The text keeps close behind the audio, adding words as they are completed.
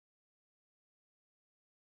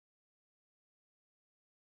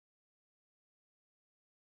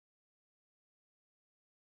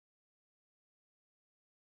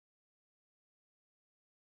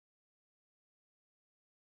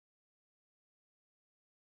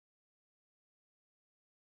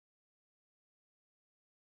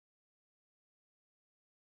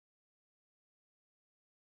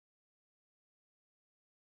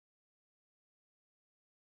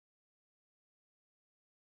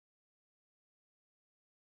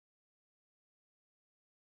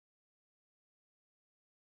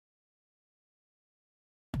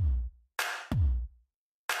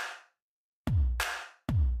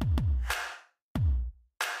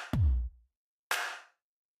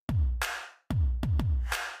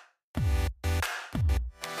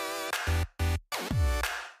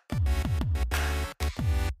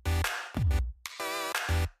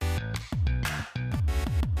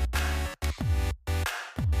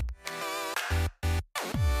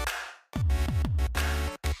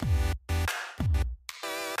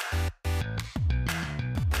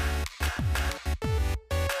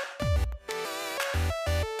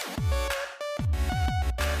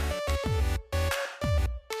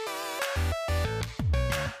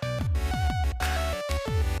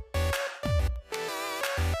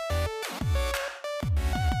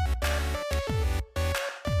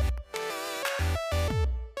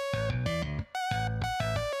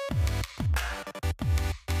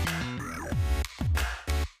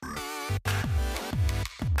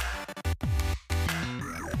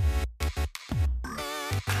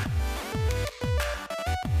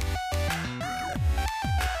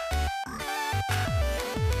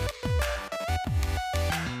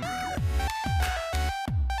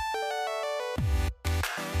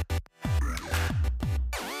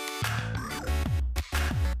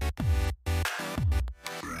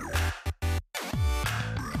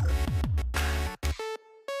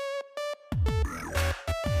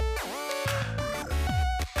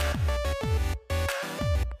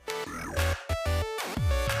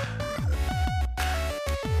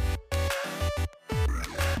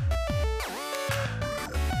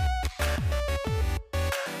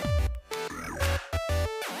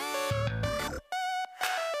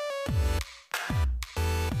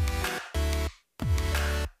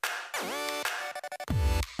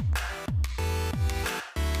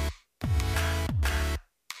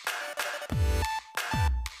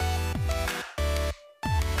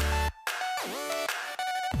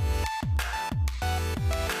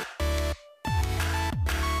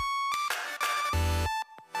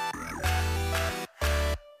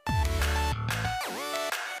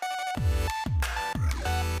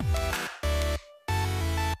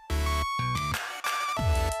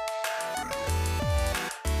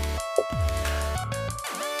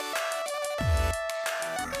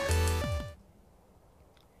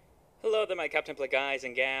there, my Captain Play guys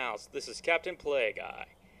and gals. This is Captain Play Guy,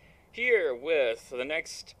 here with the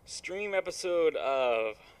next stream episode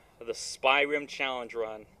of the Spyrim Challenge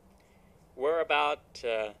Run. We're about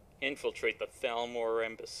to infiltrate the Thalmor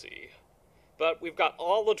embassy. But we've got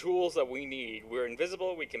all the tools that we need. We're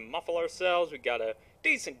invisible, we can muffle ourselves, we got a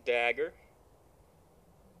decent dagger.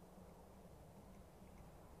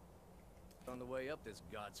 On the way up this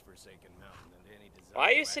god's-forsaken mountain and any desire.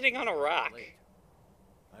 Why are you sitting on a rock?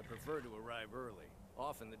 I prefer to arrive early,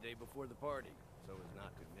 often the day before the party, so as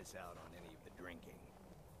not to miss out on any of the drinking.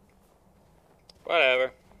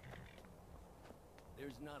 Whatever.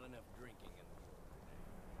 There's not enough drinking in the world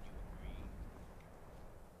today.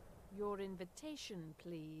 You agree? Your invitation,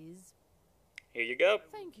 please. Here you go.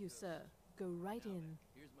 Thank you, sir. Go right in.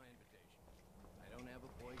 Here's my invitation. I don't have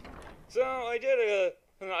a poison. So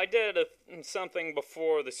I did something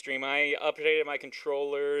before the stream. I updated my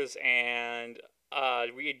controllers and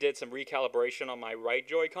we did some recalibration on my right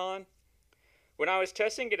Joy-Con. When I was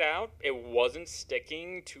testing it out, it wasn't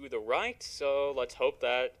sticking to the right, so let's hope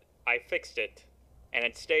that I fixed it. And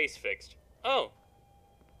it stays fixed. Oh.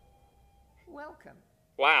 Welcome.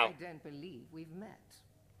 Wow. I don't believe we've met.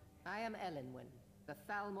 I am Elenwen, the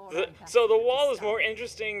Thalmor So the ambassador wall to is more Starship.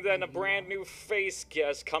 interesting than a brand new face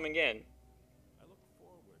guest coming in. I look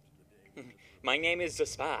forward to the day. My name is the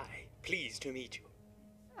Spy. Pleased to meet you.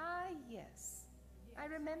 Ah, yes. I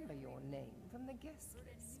remember your name from the guest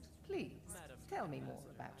list. Please, tell me more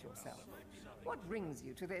about yourself. What brings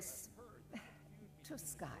you to this... to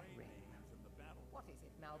Skyrim? What is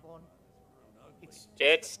it, Malborn?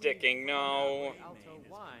 It's sticking, no. Alto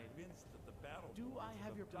wine. Do I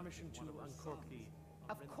have your permission to uncork the...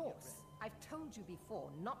 Of course. I've told you before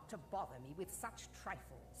not to bother me with such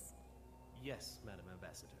trifles. Yes, Madam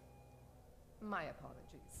Ambassador. My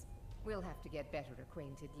apologies. We'll have to get better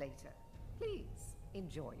acquainted later. Please,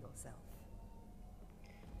 enjoy yourself.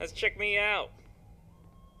 Let's check me out.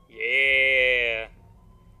 Yeah.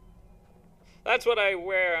 That's what I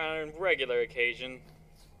wear on a regular occasion.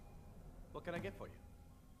 What can I get for you?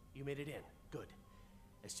 You made it in. Good.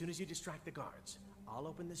 As soon as you distract the guards, I'll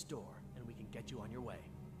open this door and we can get you on your way.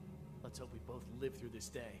 Let's hope we both live through this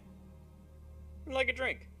day. Like a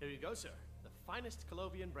drink. Here you go, sir. The finest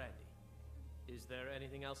Colovian brandy. Is there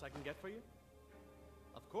anything else I can get for you?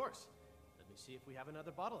 Of course. Let me see if we have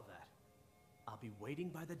another bottle of that. I'll be waiting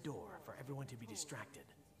by the door for everyone to be distracted.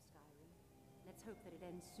 Let's hope that it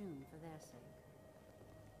ends soon for their sake.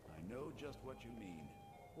 I know just what you mean.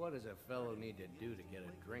 What does a fellow need to do to get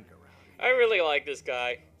a drink around here? I really like this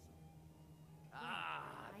guy.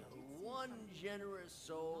 Ah, the one generous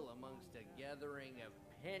soul amongst a gathering of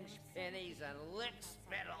pinch pennies and lick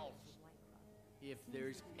spittles. If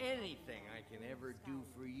there's anything I can ever do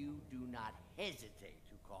for you, do not hesitate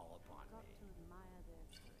to call upon me.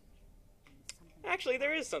 Actually,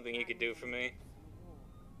 there is something you could do for me.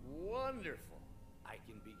 Wonderful. I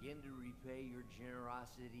can begin to repay your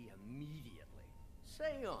generosity immediately.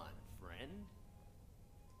 Say on, friend.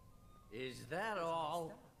 Is that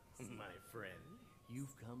all? My friend,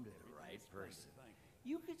 you've come to the right person.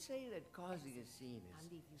 You could say that causing a scene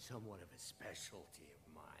is somewhat of a specialty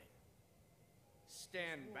of mine.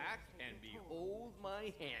 Stand back and behold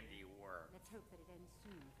my handiwork. Let's hope that it ends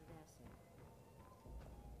soon for their sake.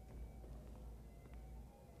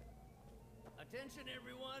 Attention,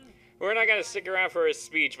 everyone. We're not gonna stick around for his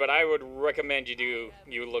speech, but I would recommend you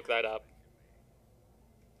look that up.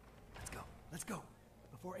 Let's go. Let's go.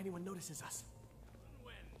 Before anyone notices us.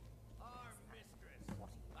 When our mistress,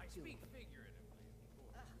 I speak figuratively,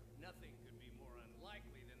 of course. Nothing could be more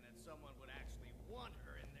unlikely than that someone would actually want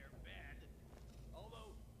her in their bed.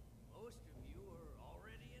 Although, most of you are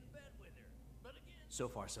already in bed with her. But again... So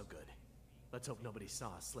far, so good. Let's hope nobody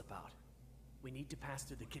saw us slip out. We need to pass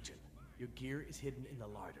through the kitchen. Your gear is hidden in the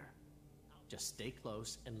larder. Just stay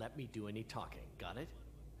close and let me do any talking. Got it?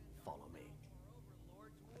 Follow me.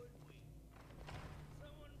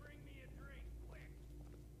 Someone bring me a drink, quick.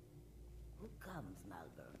 Who comes,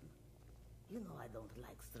 Malvern? You know I don't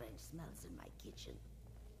like strange smells in my kitchen.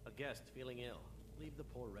 A guest feeling ill. Leave the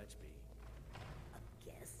poor wretch be. A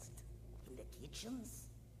guest? In the kitchens?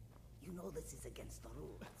 You know this is against the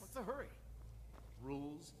rules. What's the hurry?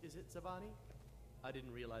 Rules, is it, Savani? I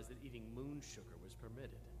didn't realize that eating moon sugar was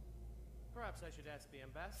permitted. Perhaps I should ask the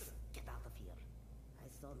ambassador. Get out of here. I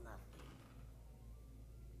saw nothing.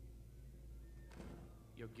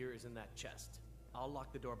 Your gear is in that chest. I'll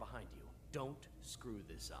lock the door behind you. Don't screw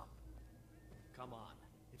this up. Come on.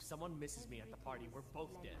 If someone misses me at the party, we're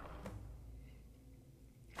both dead.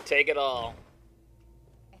 Take it all.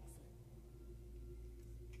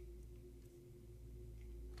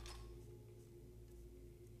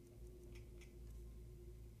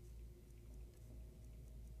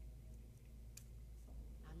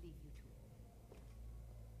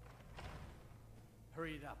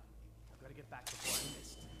 Hurry it up. I've got to get back before I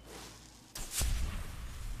miss.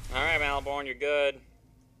 Alright, Malborn, you're good.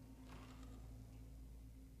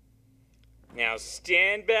 Now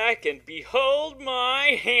stand back and behold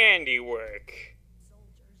my handiwork.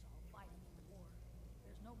 I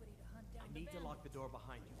need to lock the door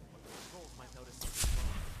behind you, but the patrols might notice something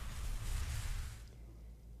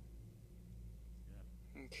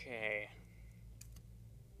wrong. Okay.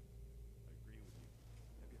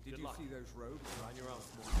 Did you see those rogues? You're on your own.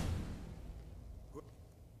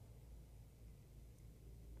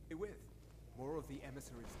 With more of the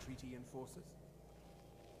emissaries' treaty enforcers?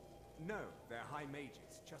 No, they're high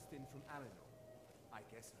mages, just in from Alinor. I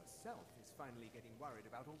guess herself is finally getting worried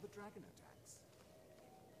about all the dragon attacks.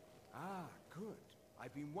 Ah, good.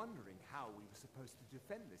 I've been wondering how we were supposed to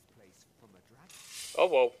defend this place from a dragon. Oh,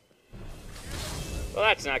 whoa. Well,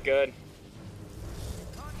 that's not good.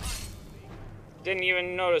 Didn't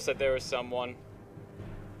even notice that there was someone.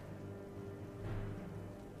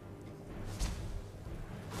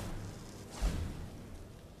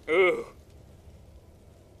 Ooh.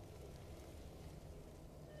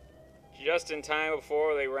 Just in time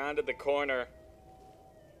before they rounded the corner.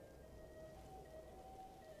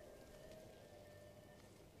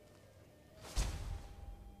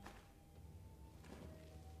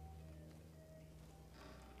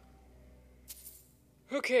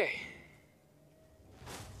 Okay.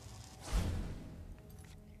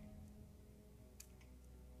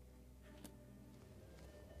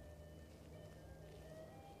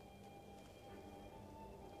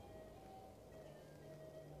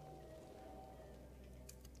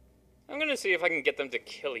 I'm gonna see if I can get them to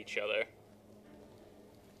kill each other.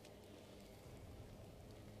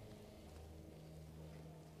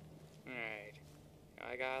 Alright.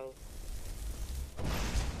 I got...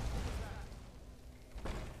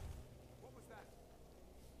 What was that?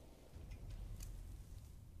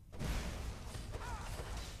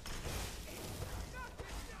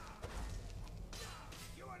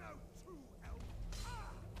 You are no true elf.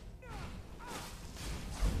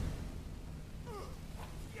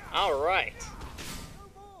 Alright. No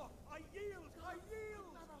more! I yield! I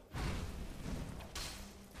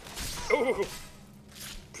yield! Ooh.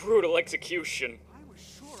 Brutal execution. I was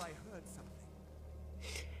sure I heard something.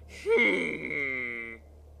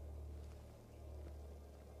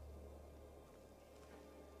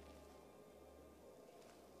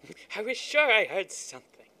 I was sure I heard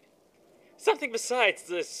something. Something besides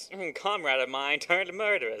this comrade of mine turned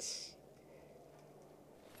murderous.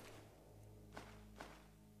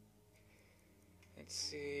 Let's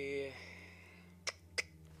see.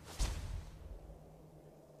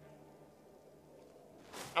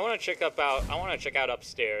 I want to check out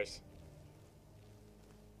upstairs.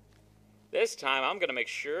 This time I'm going to make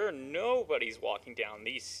sure nobody's walking down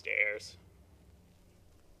these stairs.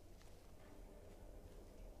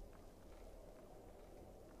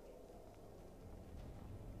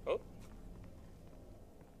 Oh.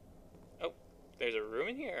 Oh, there's a room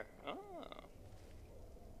in here. Oh.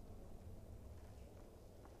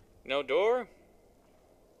 No door?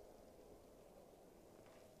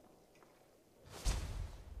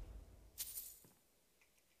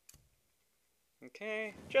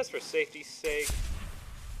 Okay, just for safety's sake.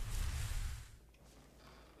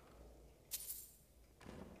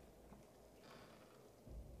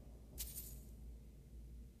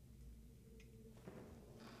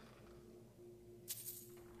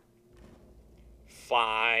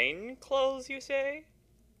 Fine clothes, you say?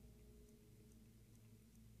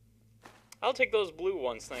 I'll take those blue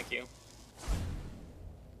ones, thank you.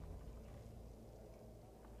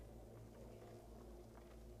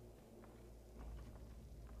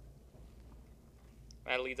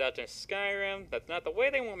 That leads out to Skyrim. That's not the way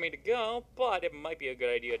they want me to go, but it might be a good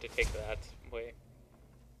idea to take that way.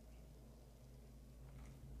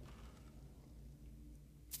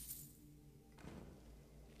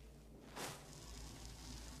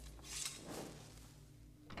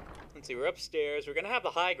 Let's see, we're upstairs. We're gonna have the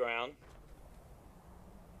high ground.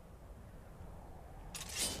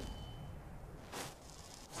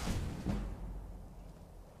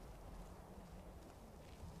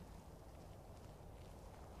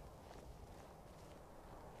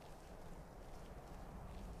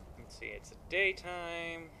 Let's see, it's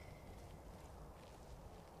daytime.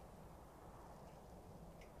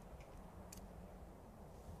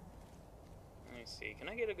 Let me see, can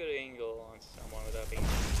I get a good angle on someone without being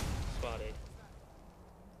spotted?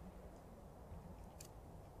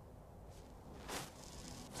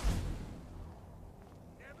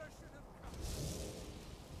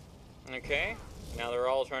 Okay, now they're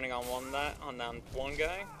all turning on that one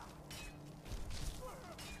guy.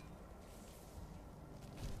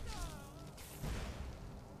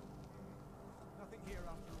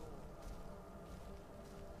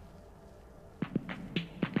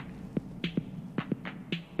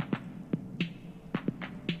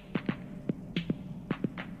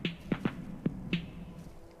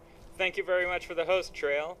 Thank you very much for the host,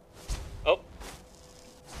 Trail. Oh.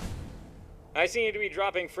 I seem to be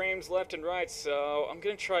dropping frames left and right, so I'm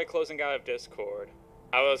gonna try closing out of Discord.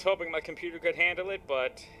 I was hoping my computer could handle it,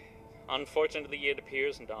 but unfortunately it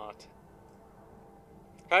appears not.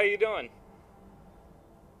 How are you doing?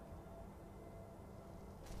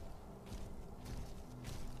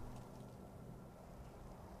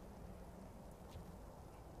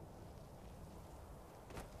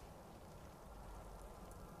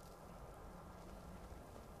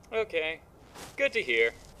 Okay, good to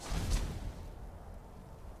hear.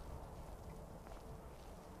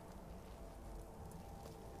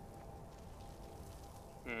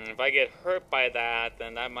 If I get hurt by that,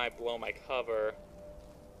 then that might blow my cover.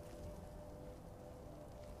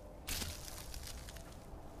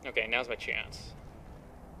 Okay, now's my chance.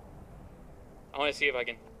 I want to see if I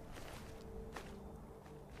can...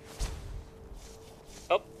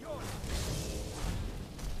 Oh!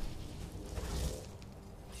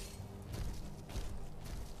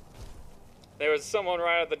 There was someone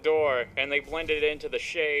right at the door, and they blended into the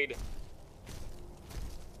shade.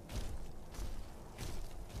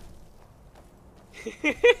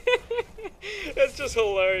 That's just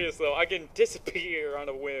hilarious, though. I can disappear on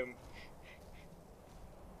a whim.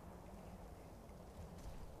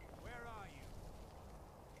 Where are you?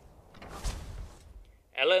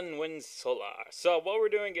 Ellen wins Solar. So what we're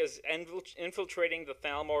doing is infiltrating the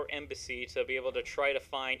Thalmor embassy to be able to try to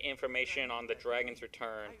find information on the dragon's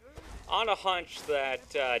return. On a hunch that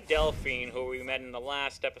Delphine, who we met in the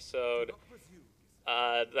last episode,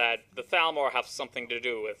 that the Thalmor have something to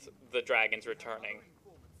do with the dragons returning.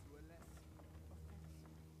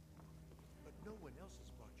 But no one else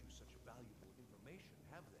has brought you such valuable information,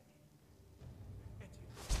 have they?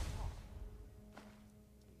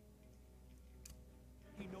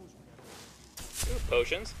 He knows what. Ooh,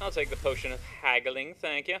 potions. I'll take the potion of haggling,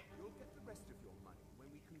 thank you.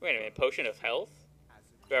 Wait a minute, potion of health?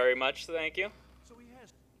 Very much, thank you. So he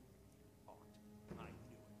has. I knew it.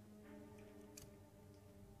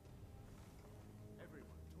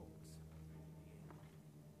 Everyone talks.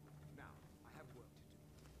 Now, I have work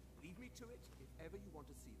to do. Leave me to it if ever you want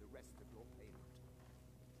to see the rest of your payment.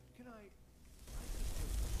 Can I?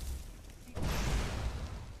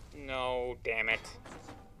 No, damn it.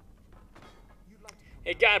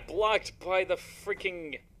 It got blocked by the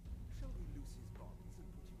freaking... Shall we loose his bonds and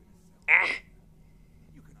put you in a cell? Ah!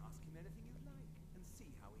 You can ask him anything you like and see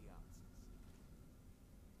how he answers.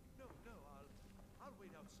 No, I'll wait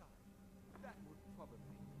outside. That would probably be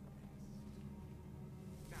best.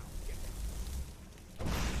 Now, get out.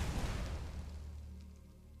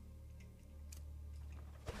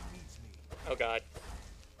 He needs me. Oh god.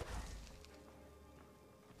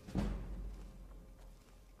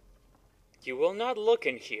 You will not look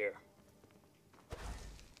in here.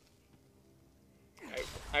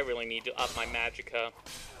 I really need to up my magicka.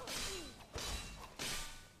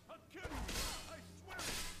 I'll kill you. I swear it.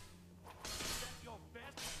 Is that your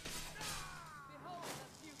best? Behold,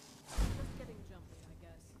 that's you. Just getting jumpy, I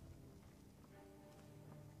guess.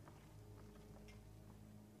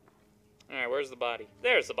 Alright, where's the body?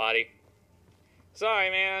 There's the body. Sorry,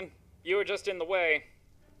 man. You were just in the way.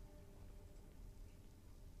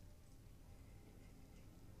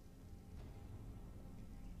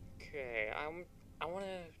 Okay, I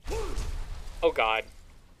wanna... Oh god.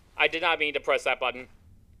 I did not mean to press that button.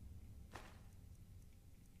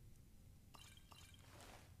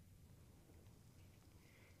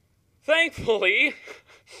 Thankfully,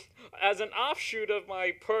 as an offshoot of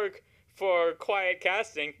my perk for quiet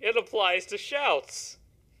casting, it applies to shouts.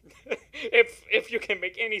 if you can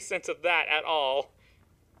make any sense of that at all.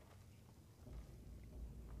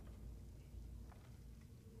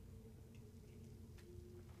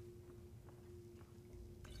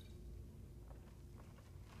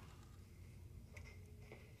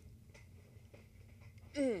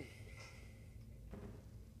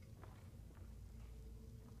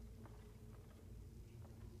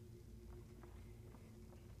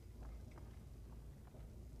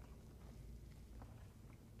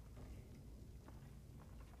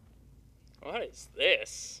 What is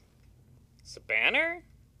this? It's a banner?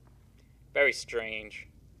 Very strange.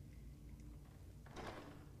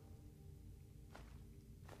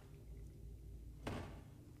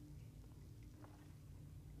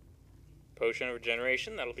 Potion of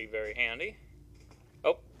regeneration, that'll be very handy.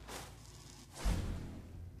 Oh.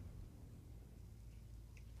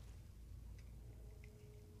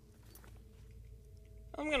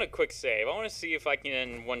 I'm gonna quick save. I want to see if I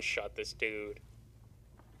can one-shot this dude.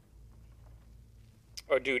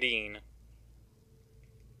 Or Dudine.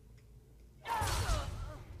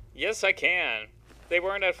 Yes, I can. they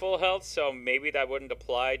weren't at full health, so maybe that wouldn't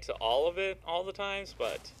apply to all of it all the times,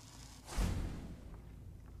 but...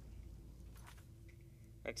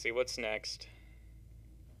 Let's see, what's next?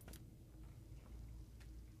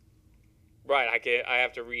 Right, I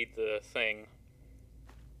have to read the thing.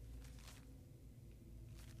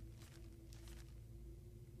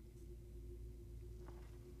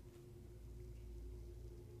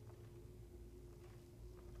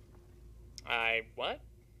 What?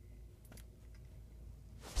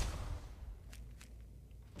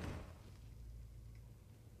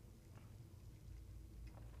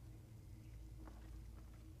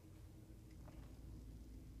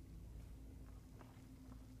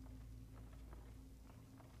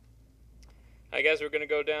 I guess we're gonna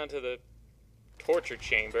go down to the torture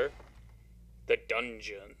chamber. The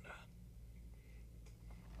dungeon.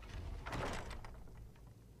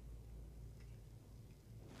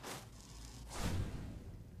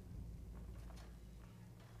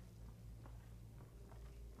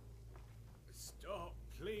 Stop,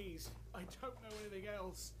 please. I don't know anything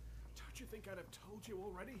else. Don't you think I'd have told you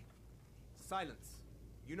already? Silence.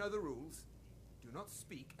 You know the rules. Do not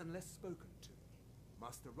speak unless spoken to.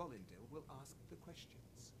 Master Rollindale will ask the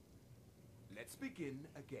questions. Let's begin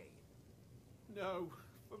again. No,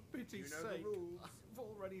 for pity's You know the sake. rules. I've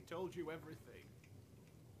already told you everything.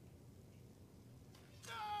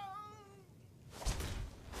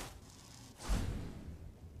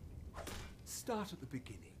 Start at the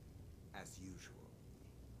beginning, as usual.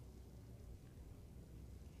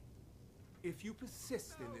 If you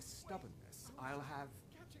persist in this stubbornness, I'll have...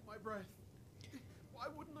 Catching my breath. Why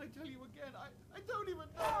wouldn't I tell you again? I don't even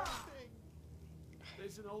know anything.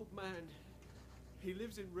 There's an old man. He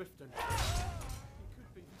lives in Riften. He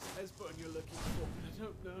could be this Esbern you're looking for, but I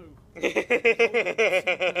don't know.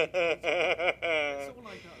 That's all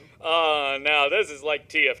I know. Oh, now this is like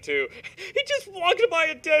TF2. He just walked by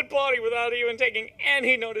a dead body without even taking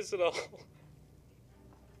any notice at all.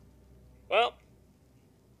 Well.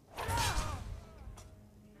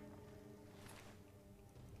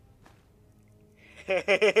 I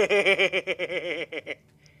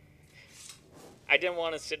didn't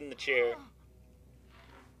want to sit in the chair.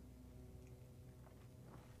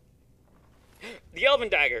 The Elven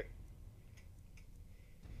Dagger.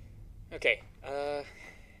 Okay,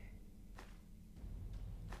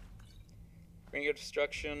 Ring of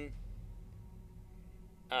Destruction.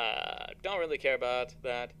 Don't really care about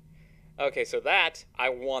that. Okay, so that, I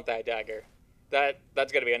want that dagger.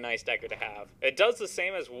 That's gonna be a nice dagger to have. It does the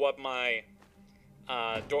same as what my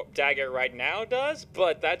dagger right now does,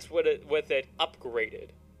 but that's with it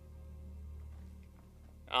upgraded.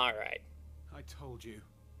 Alright. I told you.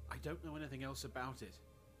 I don't know anything else about it.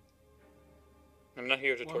 I'm not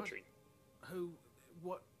here to torture you.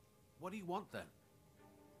 What do you want then?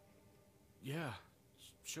 Yeah,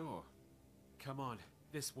 sure. Come on,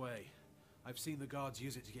 this way. I've seen the guards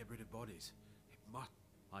use it to get rid of bodies. It must.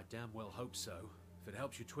 I damn well hope so. If it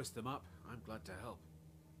helps you twist them up, I'm glad to help.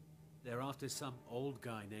 They're after some old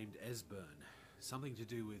guy named Esbern. Something to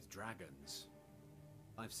do with dragons.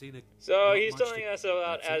 I've seen it. So he's telling us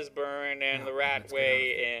about Esbern and the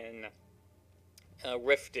Ratway in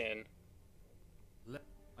Riften.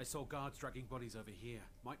 I saw guards dragging bodies over here.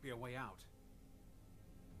 Might be a way out.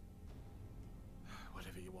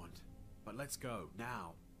 Whatever you want. But let's go,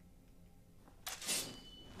 now.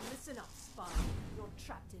 Listen up, spy. You're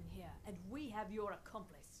trapped in here, and we have your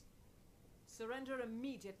accomplice. Surrender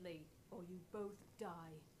immediately, or you both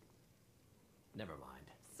die. Never mind.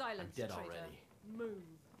 Silence, I'm dead traitor. already.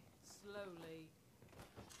 Move. Slowly.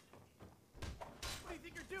 What do you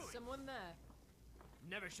think you're doing? Someone there.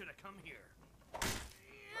 Never should have come here.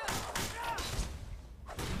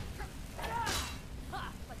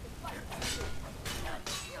 Ha! But the fight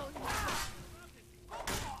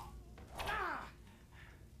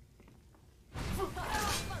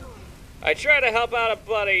I try to help out a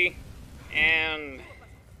buddy, and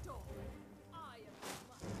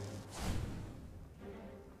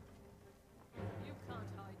You can't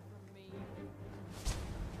hide from me.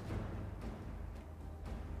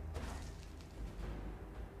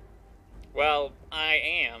 well, I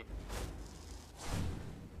am.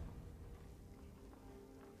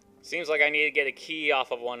 Seems like I need to get a key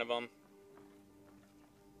off of one of them.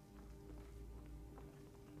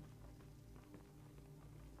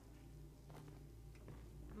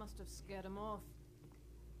 Must have scared him off.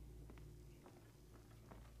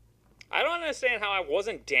 I don't understand how I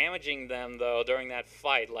wasn't damaging them, though, during that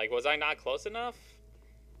fight. Like, was I not close enough?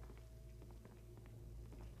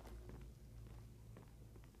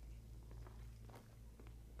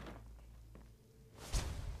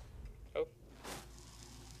 Oh.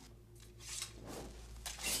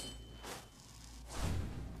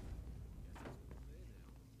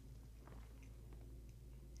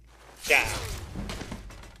 Die.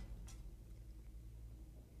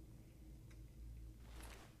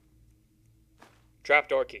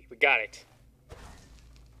 Trapdoor key. We got it.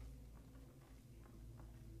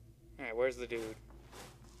 Alright, where's the dude?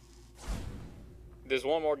 There's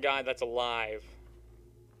one more guy that's alive.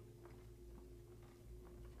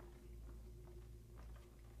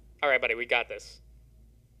 Alright, buddy, we got this.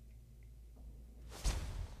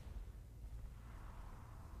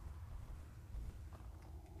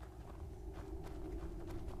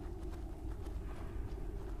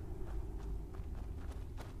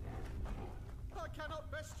 I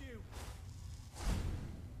cannot best you.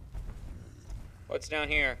 What's down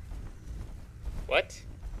here? What?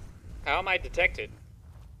 How am I detected?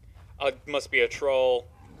 Oh, it must be a troll.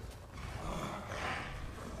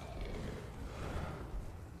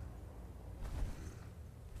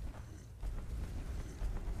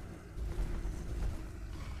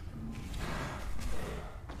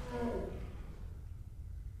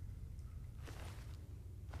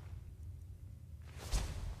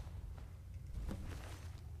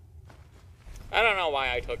 I don't know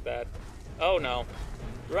why I took that. Oh no.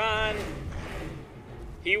 Run!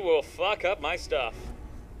 He will fuck up my stuff.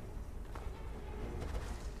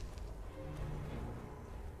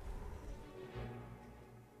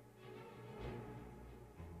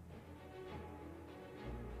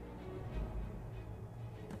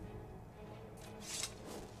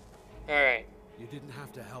 Alright. You didn't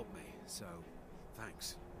have to help me, so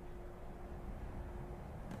thanks.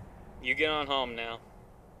 You get on home now.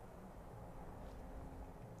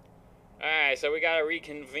 Alright, so we gotta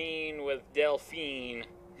reconvene with Delphine.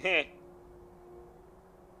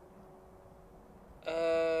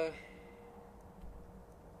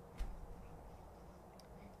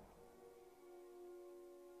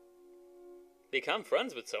 Become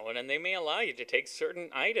friends with someone and they may allow you to take certain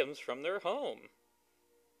items from their home.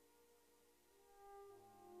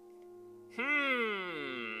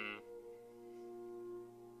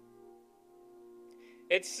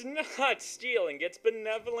 It's not stealing, it's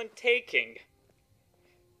benevolent taking.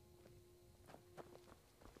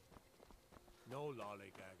 No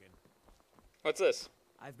lollygagging. What's this?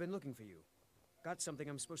 I've been looking for you. Got something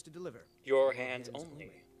I'm supposed to deliver. Your hands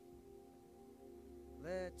only.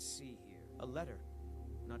 Let's see here. A letter.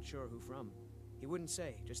 Not sure who from. He wouldn't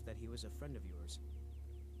say, just that he was a friend of yours.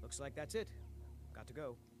 Looks like that's it. Got to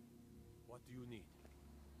go. What do you need?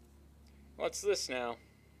 What's this now?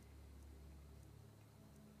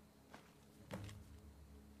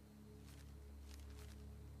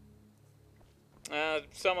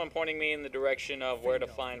 Someone pointing me in the direction of where to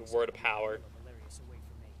find word of power.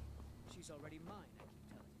 She's already mine, I keep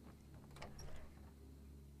telling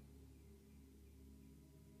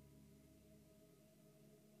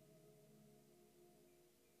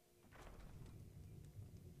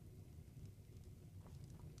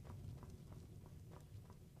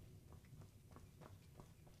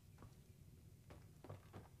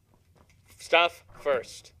you. Stuff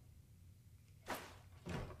first.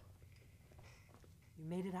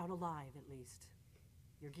 You made it out alive, at least.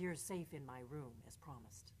 Your gear's safe in my room, as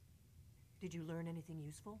promised. Did you learn anything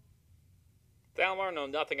useful? Thalmor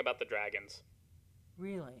knows nothing about the dragons.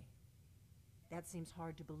 Really? That seems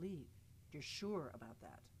hard to believe. You're sure about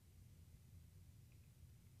that?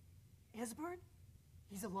 Esbern?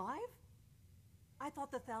 He's alive? I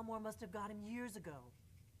thought the Thalmor must have got him years ago.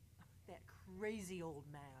 That crazy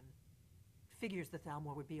old man. Figures the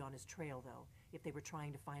Thalmor would be on his trail, though, if they were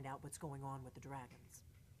trying to find out what's going on with the dragons.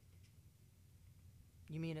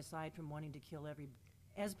 You mean aside from wanting to kill every...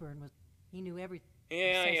 Esbern was... He knew everything.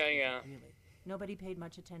 Yeah. Really. Nobody paid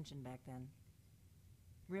much attention back then.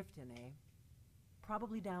 Riften, eh?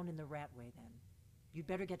 Probably down in the Ratway, then. You'd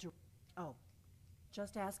better get your... Oh.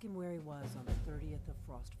 Just ask him where he was on the 30th of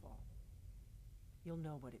Frostfall. You'll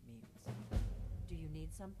know what it means. Do you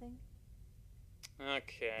need something?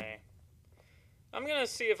 Okay. I'm gonna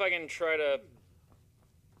see if I can try to...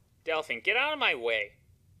 Delphine, get out of my way.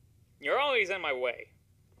 You're always in my way.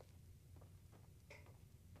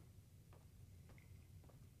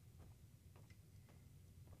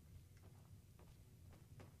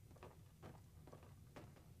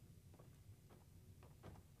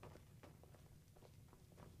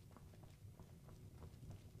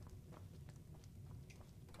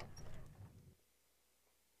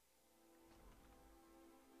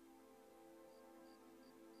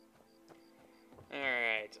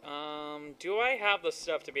 Alright, do I have the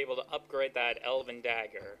stuff to be able to upgrade that Elven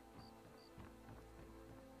Dagger?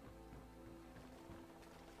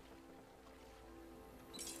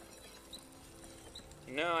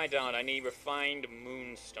 No, I don't. I need refined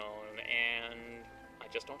moonstone, and I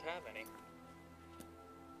just don't have any.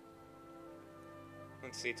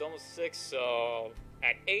 Let's see, it's almost 6, so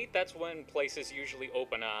at 8, that's when places usually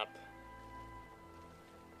open up.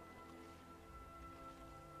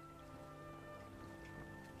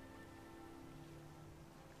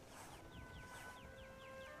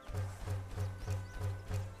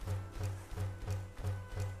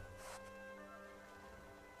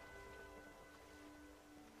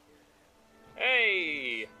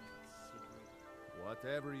 Hey!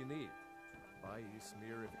 Whatever you need. Buy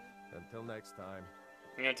smear it. Until next time.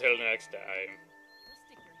 Until next time.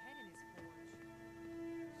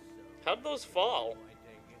 How'd those fall?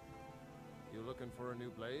 You looking for a new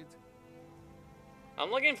blade?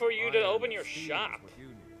 I'm looking for you to Iron open and your steel is shop. what you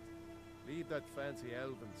need. Leave that fancy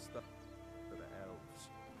elven stuff to the elves.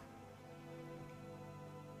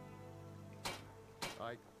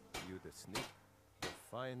 I you the sneak, the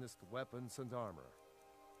finest weapons and armor.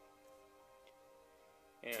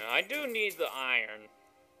 Yeah, I do need the iron.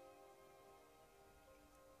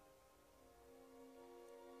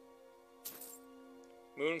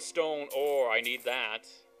 Moonstone ore, I need that.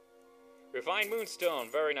 Refined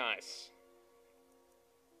moonstone, very nice.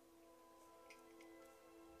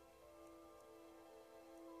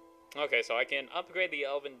 Okay, so I can upgrade the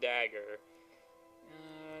elven dagger.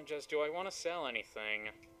 Just, do I want to sell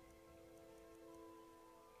anything?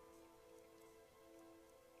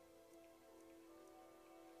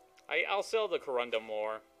 I'll sell the corundum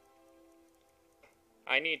ore.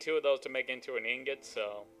 I need 2 of those to make into an ingot,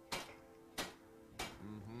 so...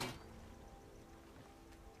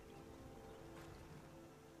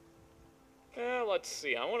 let's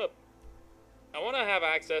see. I want to have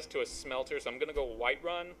access to a smelter, so I'm gonna go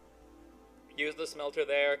Whiterun. Use the smelter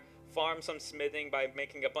there. Farm some smithing by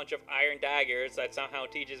making a bunch of iron daggers. That somehow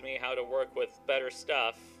teaches me how to work with better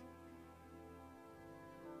stuff.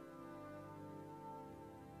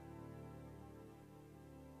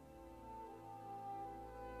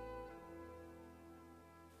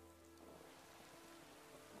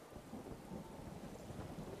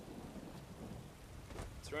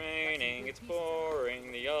 It's raining, it's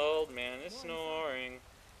pouring, the old man is snoring.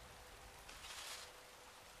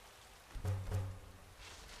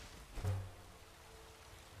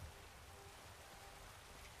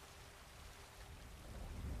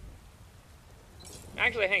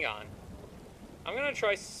 Actually, hang on. I'm gonna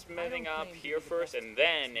try smithing up here first and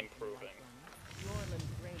then improving.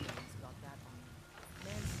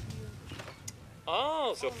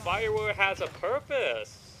 Oh, so firewood has a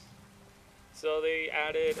purpose. So they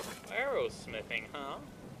added arrow smithing, huh?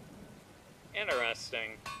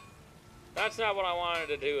 Interesting. That's not what I wanted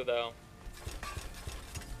to do, though.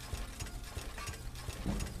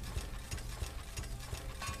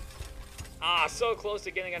 Ah, so close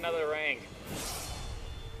to getting another rank.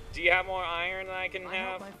 Do you have more iron than I can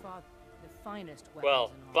have? My father, the finest weapons Well,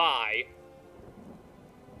 in all. bye.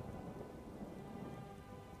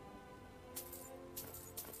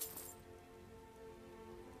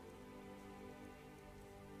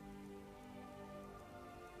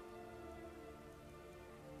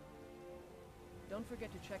 Don't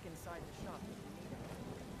forget to check inside the shop if you need it.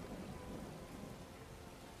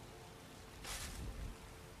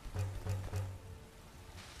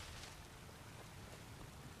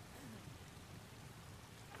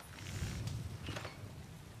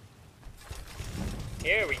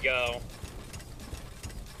 Here we go.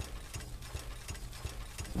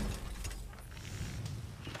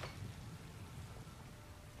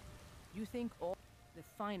 You think all the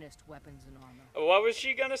finest weapons and armor. What was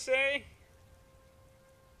she gonna say?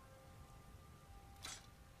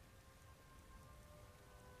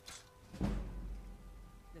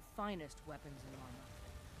 The finest weapons and armor.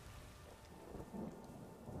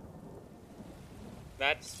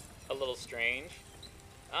 That's a little strange.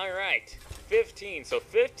 Alright, 15. So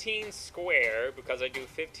 15 square, because I do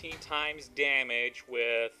 15 times damage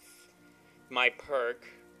with my perk.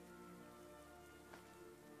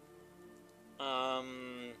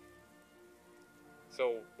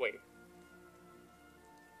 So, wait.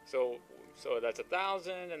 So that's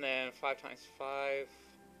 1,000, and then 5 times 5.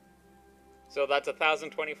 So that's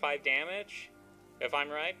 1,025 damage, if I'm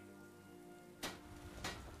right.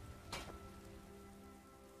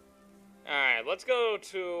 Alright, let's go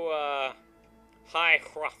to, High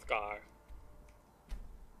Hrothgar.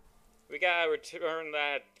 We gotta return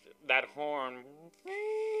that horn.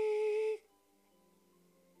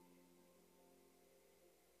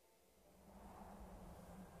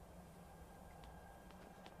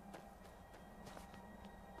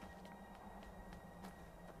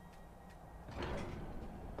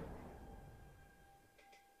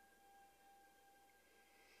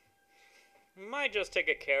 Might just take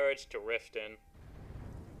a carriage to Riften.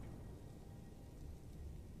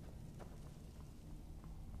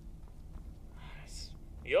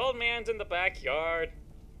 The old man's in the backyard.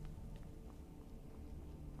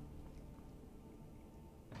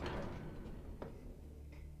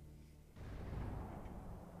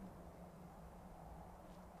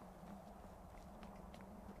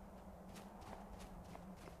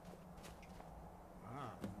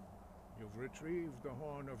 You've retrieved the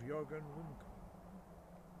horn of Jürgen Wunke.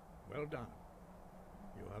 Well done.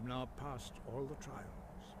 You have now passed all the trials.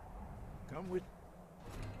 Come with...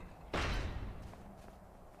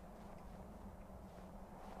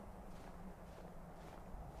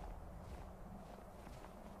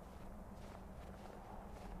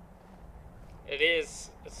 It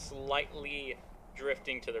is slightly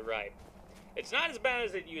drifting to the right. It's not as bad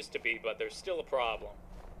as it used to be, but there's still a problem.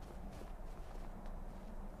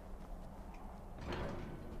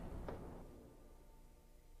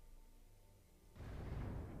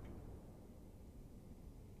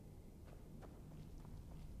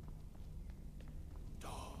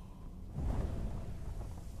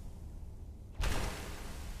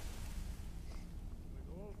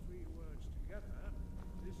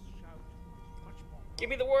 Give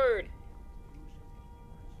me the word!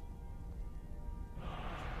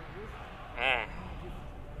 Ah.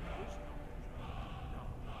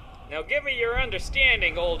 Now give me your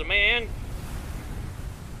understanding, old man.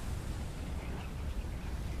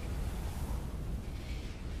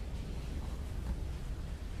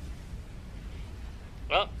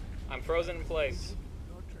 Well, I'm frozen in place.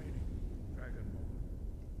 Your training,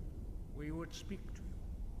 Dragonborn. We would speak to you.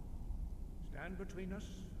 Stand between us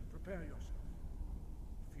and prepare yourself.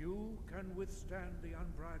 Few can withstand the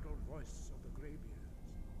unbridled voice of the Greybeards,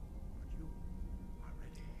 but you are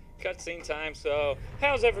ready. Cutscene time, so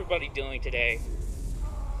how's everybody doing today?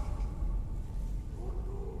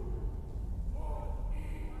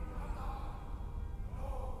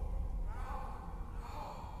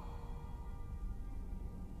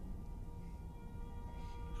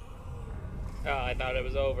 Oh, I thought it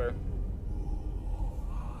was over.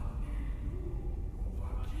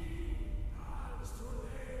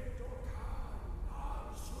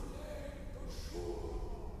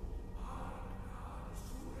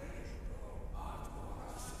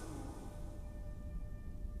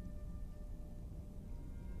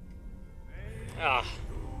 Ah.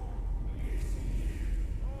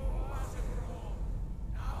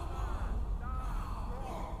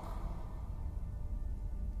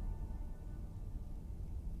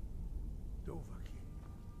 Dovahkiin,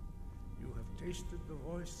 you have tasted the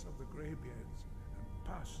voice of the Greybeards and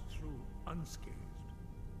passed through unscathed.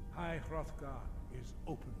 High Hrothgar is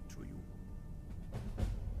open to you.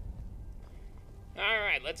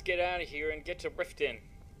 Alright, let's get out of here and get to Riften.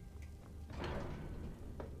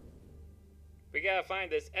 We gotta find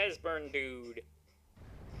this Esbern dude.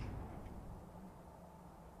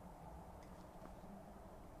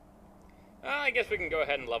 I guess we can go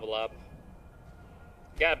ahead and level up.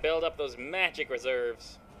 Gotta build up those magic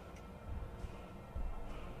reserves.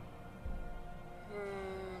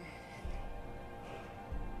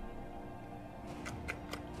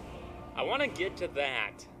 I want to get to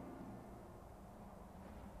that.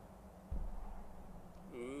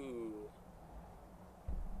 Ooh.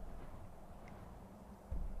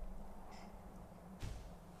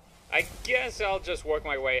 I guess I'll just work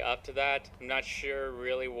my way up to that. I'm not sure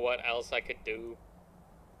really what else I could do.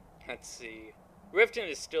 Let's see. Riften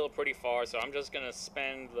is still pretty far, so I'm just gonna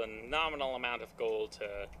spend the nominal amount of gold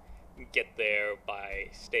to get there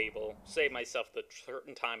by stable. Save myself the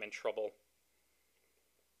time and trouble.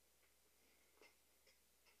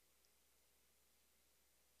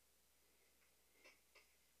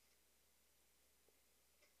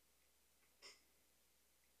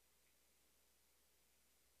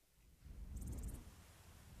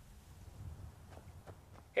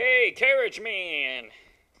 Hey, carriage man!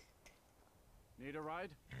 Need a ride?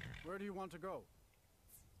 Where do you want to go?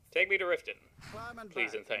 Take me to Riften. Climb and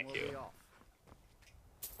Please back and thank we'll you. be off.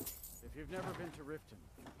 If you've never been to Riften,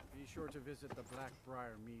 be sure to visit the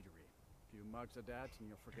Blackbriar Meadery. A few mugs of that and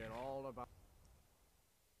you'll forget all about...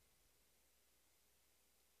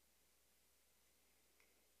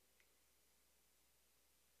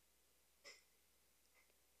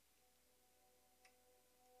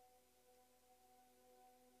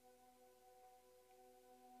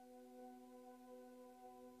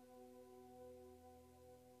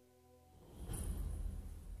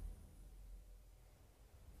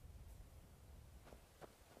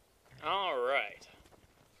 All right.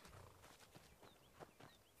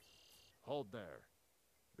 Hold there.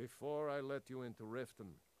 Before I let you into Riften,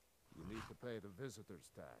 you need to pay the visitor's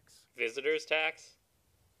tax. Visitor's tax?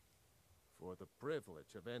 For the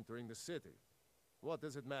privilege of entering the city. What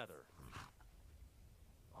does it matter?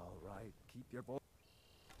 All right, keep your voice.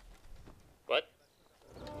 What?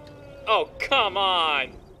 Oh, come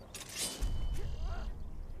on!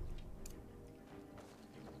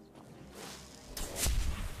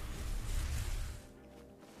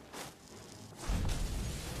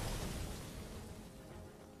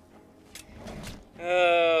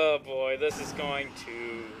 Oh boy, this is going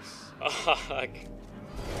to suck.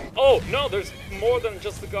 Oh, no, there's more than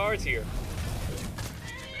just the guards here.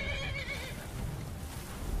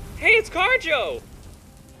 Hey, it's Carjo!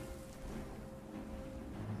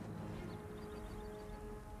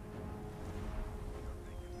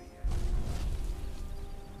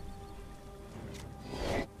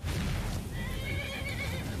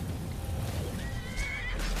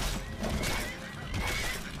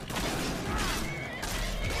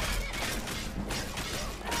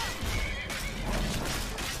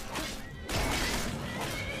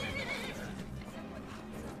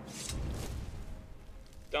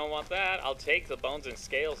 Don't want that. I'll take the bones and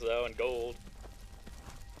scales, though, and gold.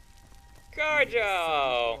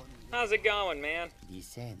 Carjo! How's it going, man? The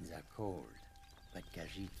sands are cold, but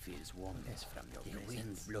Khajiit feels warmness from your presence. The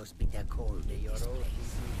wind blows bitter cold in this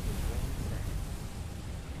place.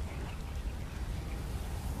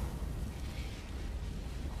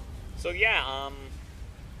 So yeah, I'm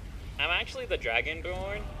actually the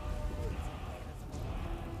Dragonborn.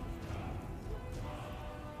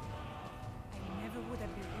 I never would have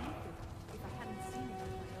believed it if I hadn't seen it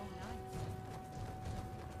with my own eyes.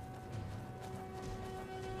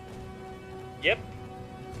 Yep.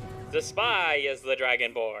 The spy is the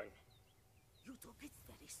Dragonborn. You took its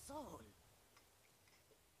very soul.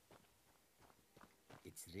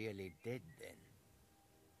 It's really dead then.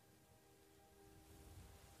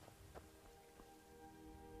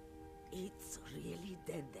 It's really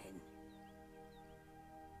dead then.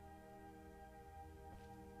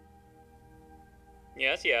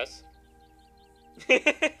 Yes, yes. By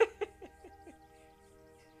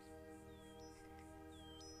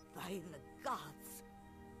the gods,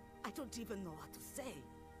 I don't even know what to say.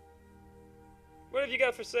 What have you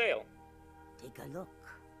got for sale? Take a look.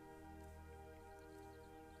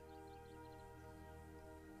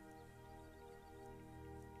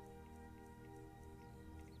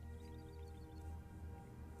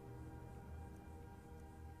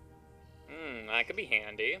 That could be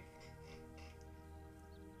handy.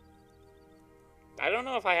 I don't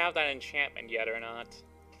know if I have that enchantment yet or not.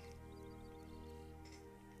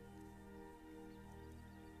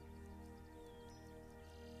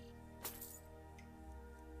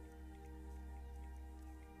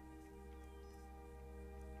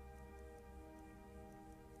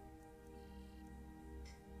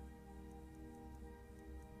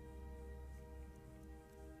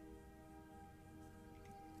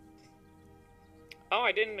 Oh,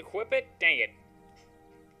 I didn't equip it? Dang it.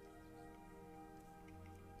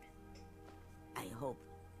 I hope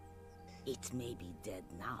it may be dead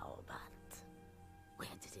now, but where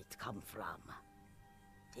did it come from?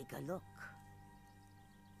 Take a look.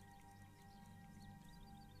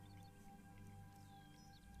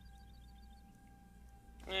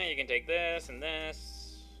 You can take this and this.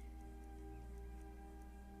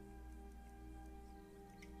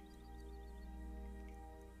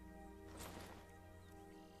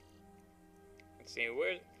 Let's see,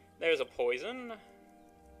 where... There's a poison.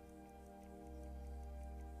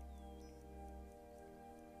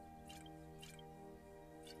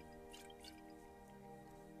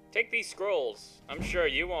 Take these scrolls. I'm sure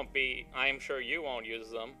you won't use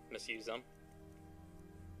them, misuse them.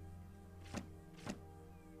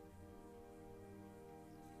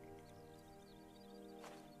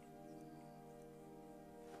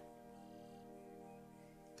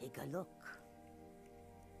 Take a look.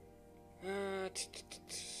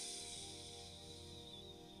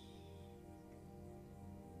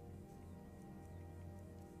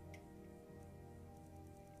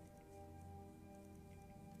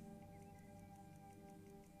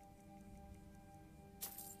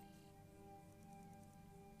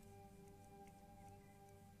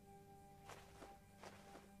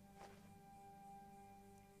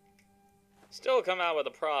 Still come out with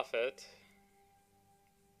a profit.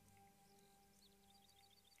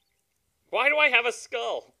 Why do I have a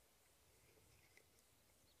skull?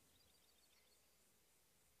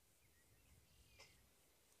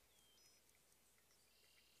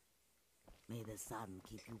 May the sun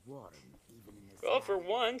keep you warm, even in the Well, for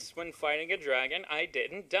once, when fighting a dragon, I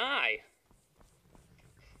didn't die.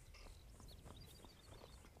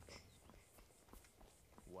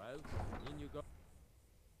 Well, in you go.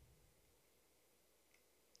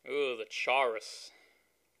 Ooh, the Chaurus.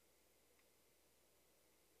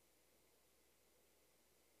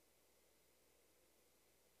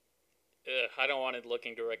 Ugh, I don't want it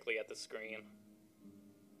looking directly at the screen.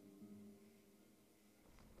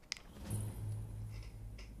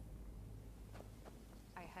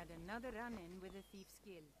 I had another run-in with a thief's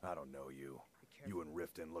guild. I don't know you. You and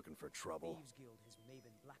Riften looking for trouble?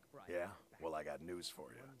 Yeah? Well, I got news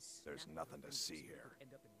for you. There's nothing to see here.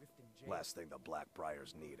 Last thing the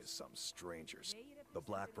Blackbriars need is some strangers. The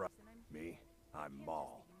Blackbriar... Me? I'm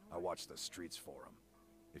Maul. I watch the streets for them.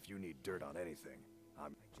 If you need dirt on anything,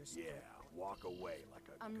 I'm... Yeah, walk away like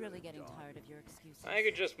a I'm good really getting dog. tired of your excuses. I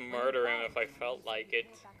could just murder him if I felt like it.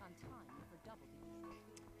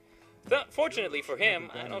 Fortunately for him,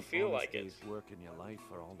 I don't feel like it. Work in your life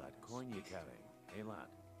for all that coin you carry, eh, lad?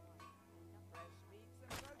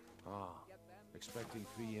 Ah, expecting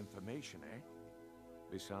free information, eh?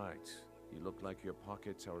 Besides, you look like your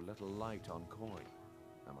pockets are a little light on coin.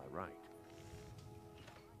 Am I right?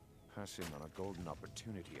 Passing on a golden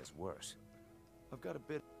opportunity is worse. I've got a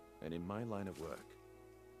bit, and in my line of work,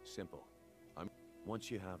 simple.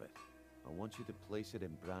 Once you have it, I want you to place it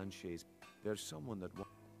in Branchet's. There's someone that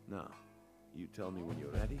Now, you tell me when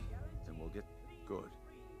you're ready, and we'll get good.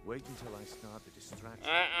 Wait until I start the distraction.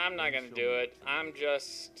 I'm not gonna do it. I'll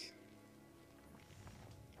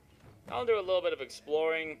do a little bit of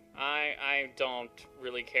exploring. I don't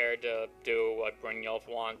really care to do what Brynjolf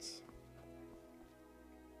wants.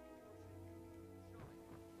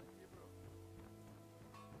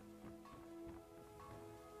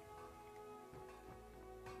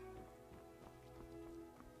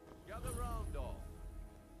 Gather round, all.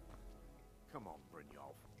 Come on,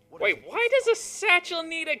 Brynjolf. Wait, why does a satchel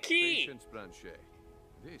need a key? Patience, Blanchet.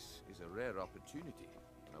 This is a rare opportunity.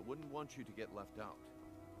 I wouldn't want you to get left out.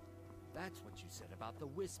 That's what you said about the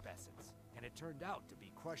wisp essence, and it turned out to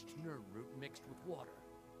be crushed nerve root mixed with water.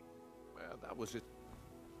 Well, that was it.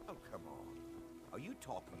 Oh, come on. Are you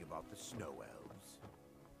talking about the snow elves?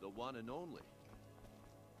 The one and only.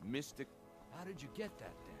 Mystic. How did you get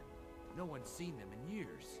that, then? No one's seen them in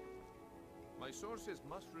years. My sources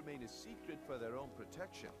must remain a secret for their own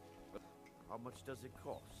protection. But how much does it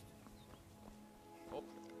cost? Oh.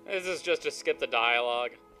 This is just to skip the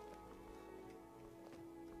dialogue.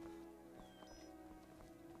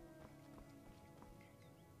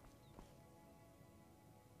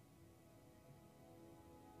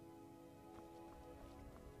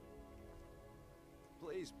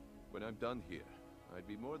 Please, when I'm done here, I'd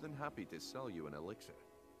be more than happy to sell you an elixir.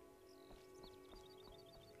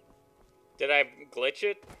 Did I glitch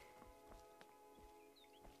it?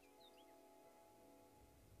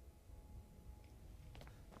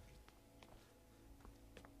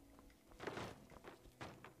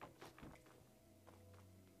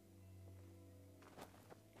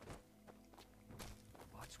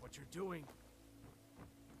 Watch what you're doing.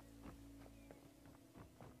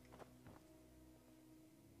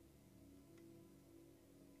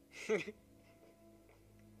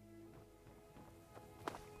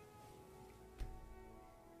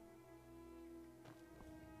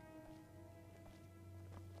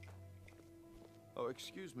 Oh,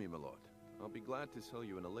 excuse me, my lord. I'll be glad to sell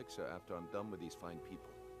you an elixir after I'm done with these fine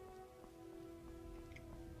people.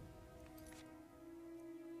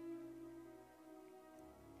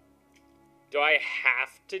 Do I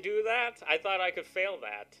have to do that? I thought I could fail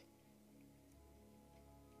that.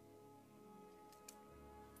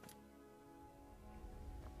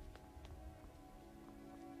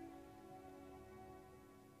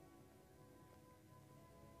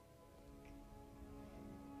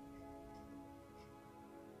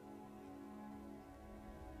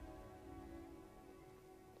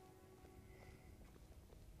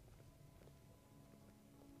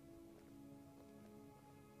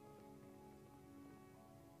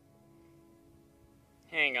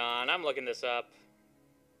 Hang on, I'm looking this up.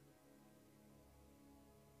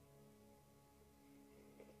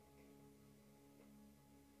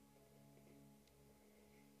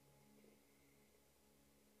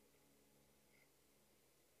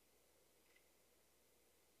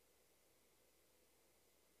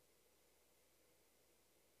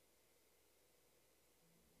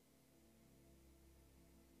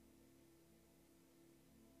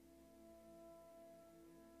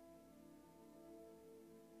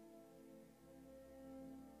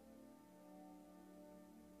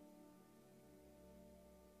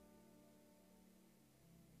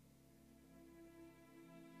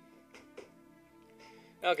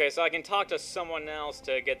 Okay, so I can talk to someone else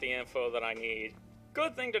to get the info that I need.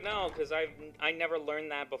 Good thing to know, because I never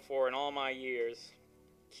learned that before in all my years.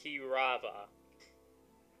 Kirava.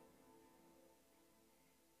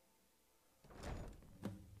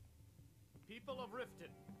 People of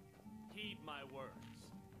Riften, heed my words.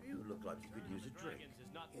 You look like you could use a drink.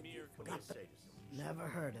 Never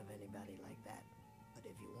heard of anybody like that. But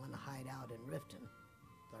if you want to hide out in Riften,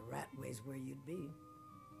 the Ratway's where you'd be.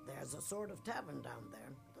 There's a sort of tavern down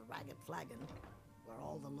there, the Ragged Flagon, where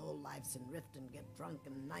all the lowlifes in Riften get drunk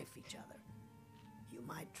and knife each other. You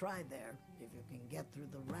might try there if you can get through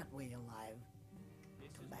the Ratway alive.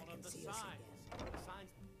 Come back and see us again.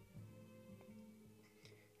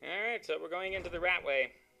 Alright, so we're going into the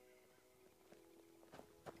Ratway.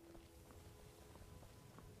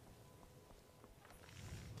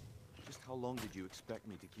 Just how long did you expect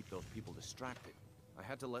me to keep those people distracted? I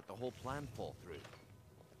had to let the whole plan fall through.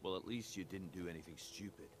 Well, at least you didn't do anything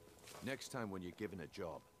stupid. Next time when you're given a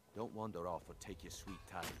job, don't wander off or take your sweet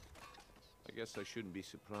time. I guess I shouldn't be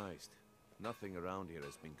surprised. Nothing around here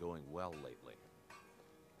has been going well lately.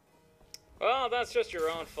 Well, that's just your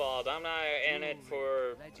own fault. I'm not in it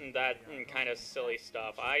for that kind of silly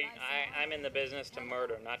stuff. I'm in the business to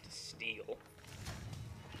murder, not to steal.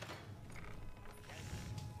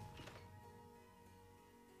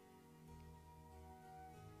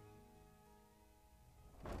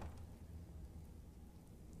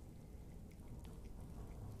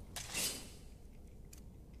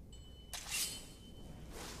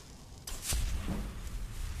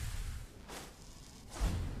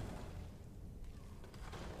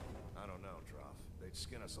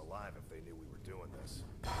 Skin us alive if they knew we were doing this.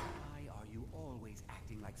 Why are you always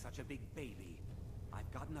acting like such a big baby? I've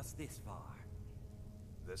gotten us this far.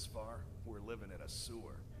 This far? We're living in a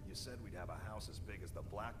sewer. You said we'd have a house as big as the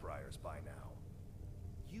Blackbriars by now.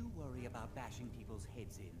 You worry about bashing people's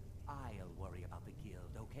heads in. I'll worry about the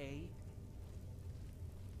guild, okay?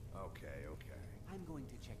 Okay. I'm going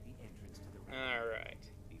to check the entrance to the room. Alright.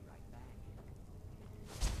 Be right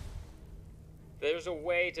back. There's a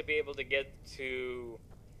way to be able to get to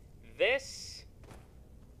this.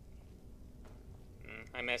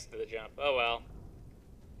 I missed the jump. Oh well.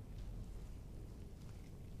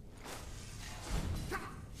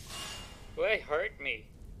 They hurt me.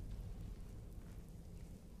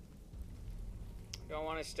 Don't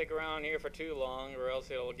want to stick around here for too long or else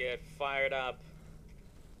it'll get fired up.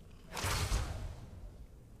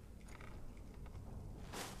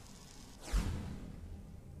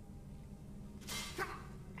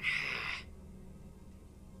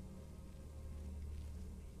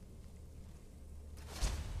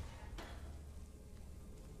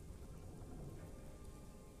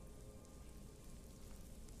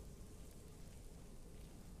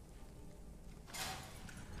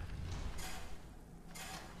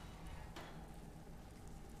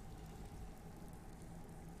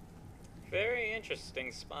 Very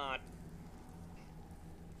interesting spot.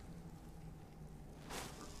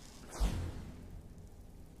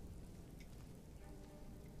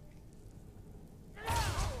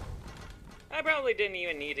 I probably didn't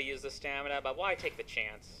even need to use the stamina, but why take the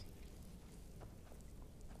chance?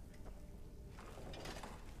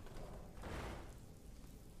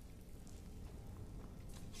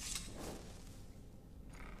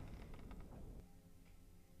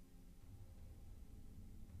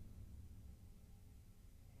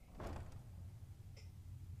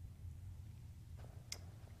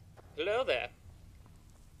 Hello there.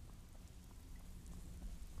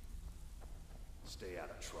 Stay out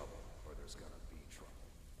of trouble, or there's gonna be trouble.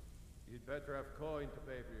 You'd better have coin to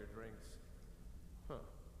pay for your drinks. Huh.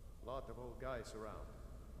 Lot of old guys around.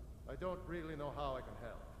 I don't really know how I can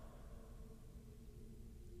help.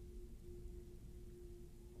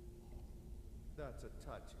 That's a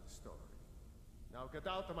touching story. Now get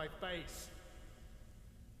out of my face!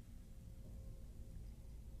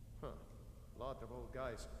 Huh. Lot of old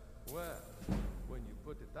guys. Well, when you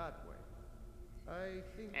put it that way, I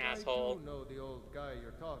think Asshole. I do know the old guy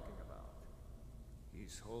you're talking about.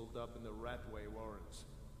 He's holed up in the Ratway Warrens.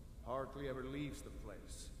 Hardly ever leaves the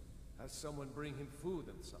place. Has someone bring him food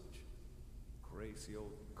and such. Crazy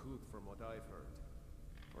old coot from what I've heard.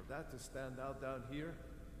 For that to stand out down here,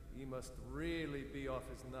 he must really be off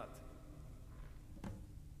his nut.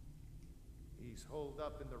 He's holed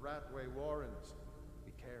up in the Ratway Warrens.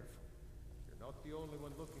 Be careful. You're not the only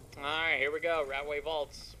one looking for him. Alright, here we go. Ratway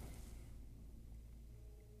Vaults.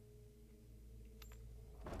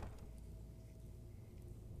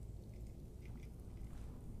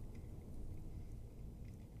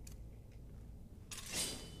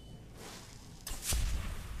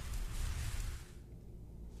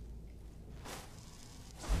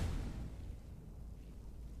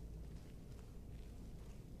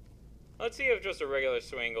 Let's see if just a regular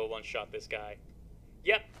swing will one-shot this guy.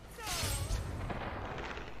 Yep.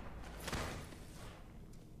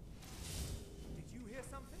 Did you hear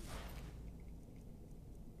something?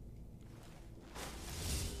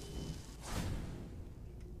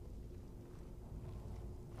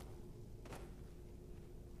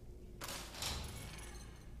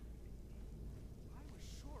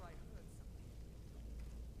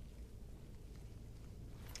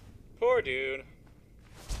 Poor dude.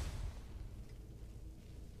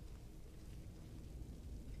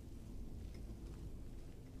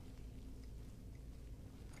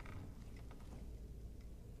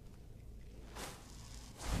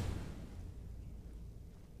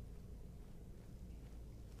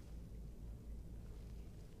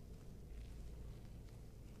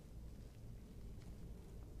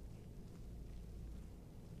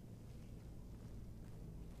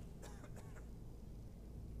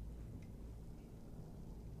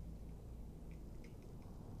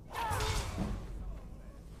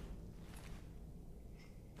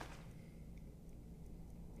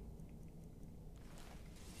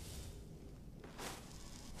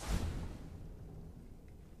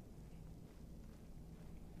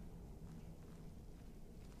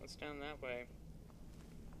 Let's down that way.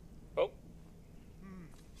 Oh.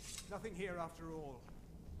 Nothing here after all.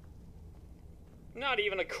 Not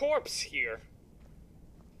even a corpse here.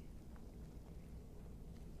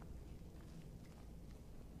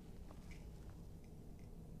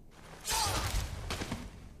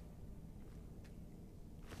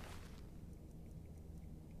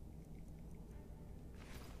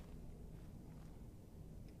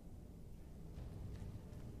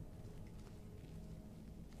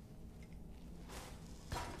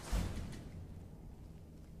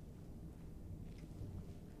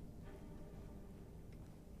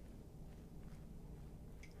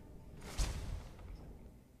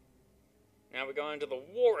 Now we're going to the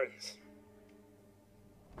Warrens.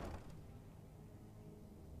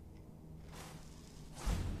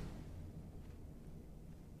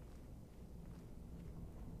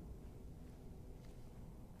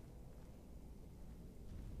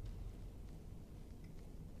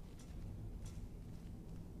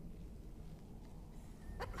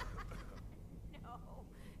 No,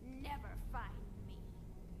 never find me.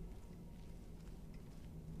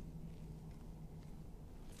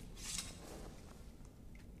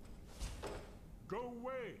 Go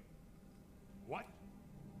away! What?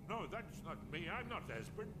 No, that's not me. I'm not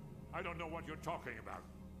Espen. I don't know what you're talking about.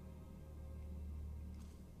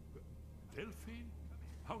 Delphine?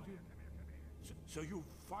 How did... So you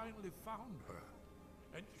finally found her.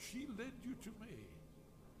 And she led you to me.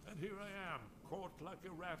 And here I am, caught like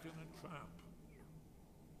a rat in a trap.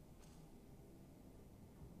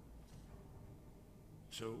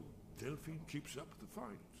 So, Delphine keeps up the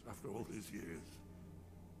fight after all these years.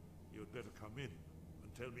 You'd better come in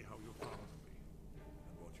and tell me how you found me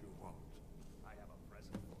and what you want. I have a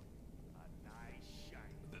present for you. A nice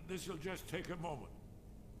shiny. This'll just take a moment.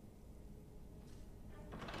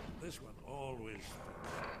 This one always...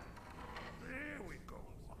 There we go.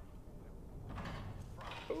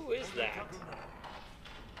 Who is that?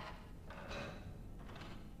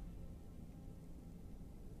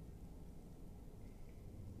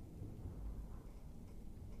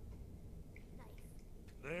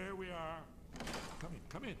 There we are. Come in,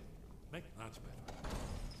 come in. That's better.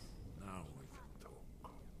 Now we can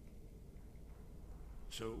talk.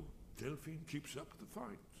 So, Delphine keeps up the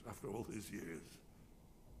fight after all these years.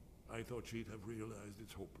 I thought she'd have realized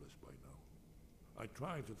it's hopeless by now. I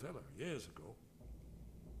tried to tell her years ago.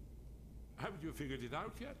 Haven't you figured it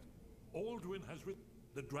out yet? Aldwin has written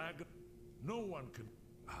the dragon. No one can...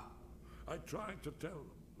 I tried to tell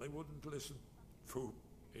them. They wouldn't listen. Fool.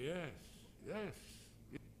 Yes, yes.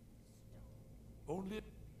 Only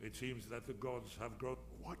it seems that the gods have grown.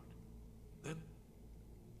 What? Then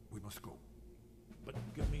we must go. But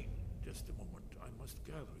give me just a moment. I must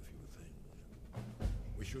gather a few things.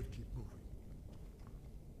 We should keep moving.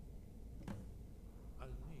 I'll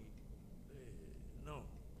need... no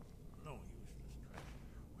useless trash.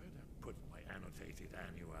 Where'd I put my annotated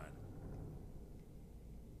annual?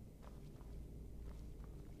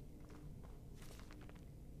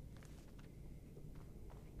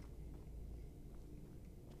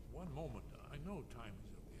 One moment. I know time is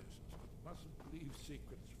of the essence, but mustn't leave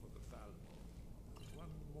secrets for the Thalmor. There's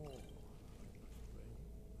one more I must bring.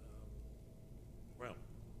 Well,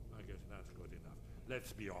 I guess that's good enough.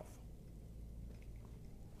 Let's be off.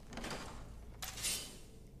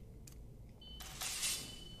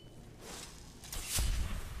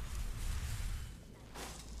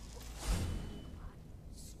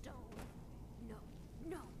 Stone. No,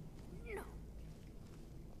 no, no.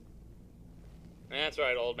 That's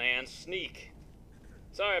right, old man. Sneak.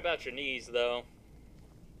 Sorry about your knees, though.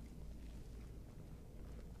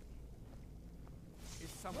 Is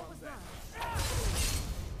someone there?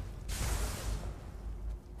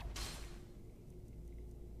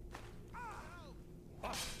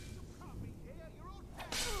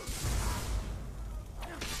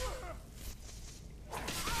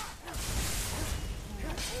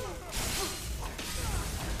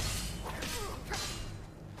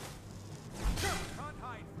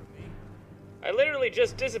 I literally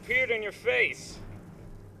just disappeared in your face.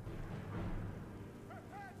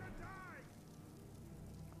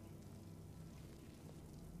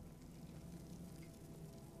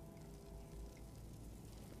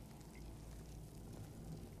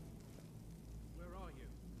 Where are you?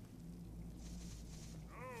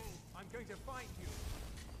 Oh, I'm going to find you.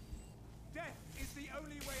 Death is the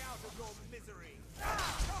only way out of your misery.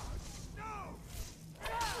 Ah! No!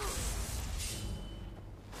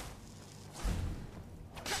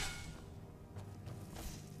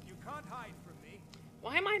 You can't hide from me.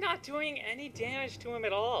 Why am I not doing any damage to him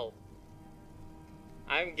at all?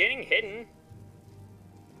 I'm getting hidden.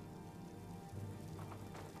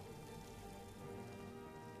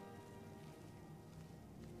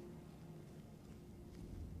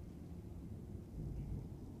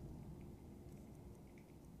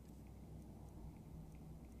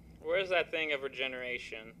 Where's that thing of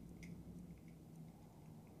regeneration?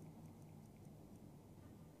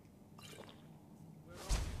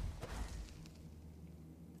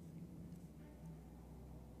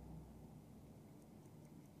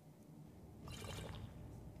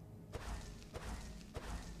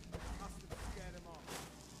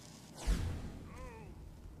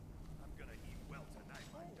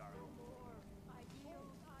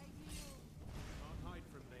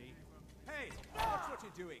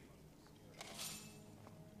 Doing.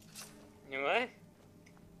 You know what?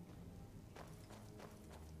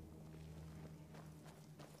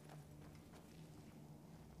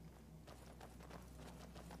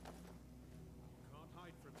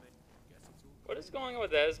 What is going on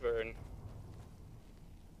with Esbern?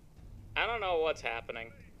 I don't know what's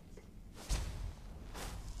happening.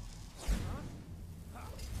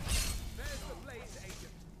 There's the Blaze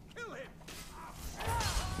agent. Kill him!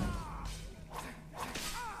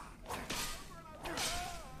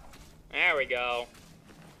 There we go.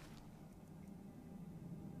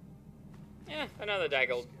 Yeah, another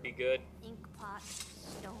dagger will be good. Ink pot,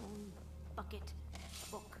 stone, bucket,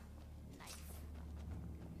 book, knife.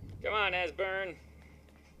 Come on, Esbern.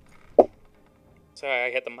 Sorry,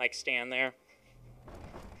 I hit the mic stand there.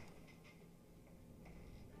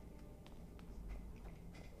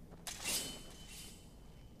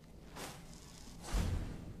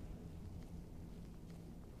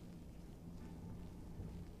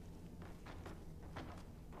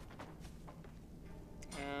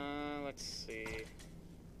 Let's see.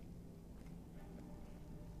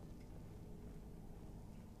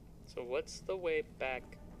 So what's the way back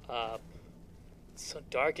up? It's so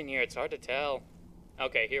dark in here, it's hard to tell.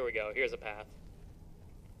 Okay, here we go. Here's a path.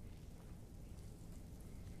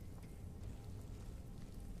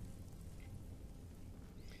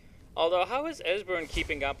 Although, how is Esbern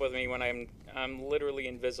keeping up with me when I'm literally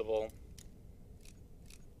invisible?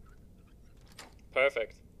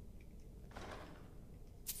 Perfect.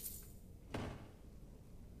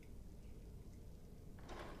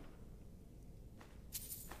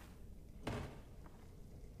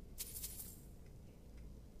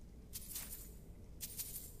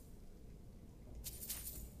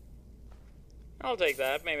 I'll take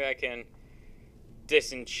that. Maybe I can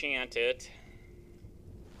disenchant it.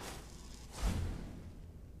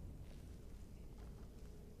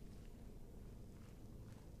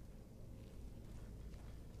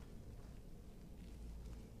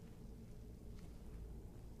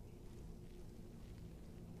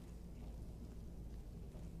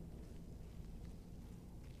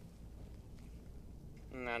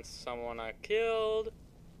 And that's someone I killed.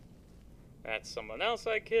 That's someone else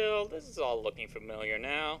I killed. This is all looking familiar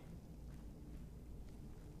now.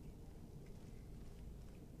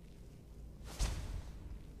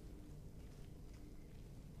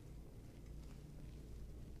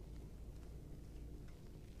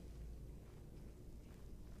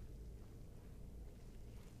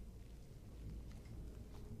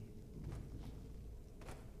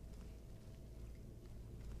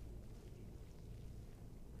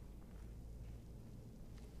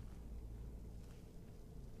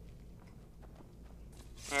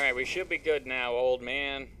 Alright, we should be good now, old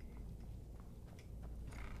man.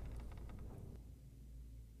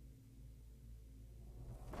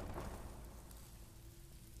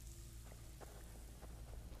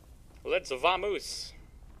 Let's vamoose.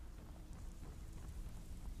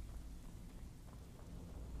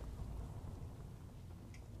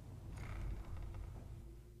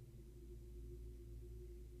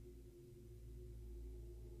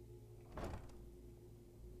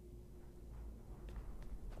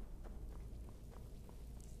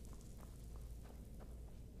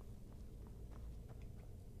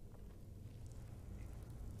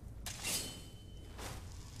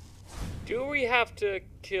 Do we have to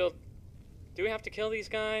kill... Do we have to kill these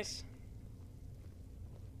guys?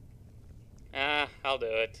 Ah, I'll do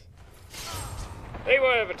it. They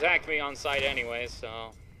would have attacked me on sight anyway,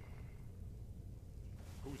 so...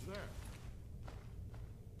 Who's there?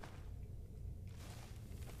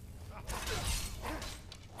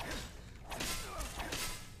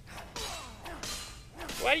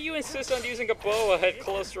 Why do you insist on using a bow at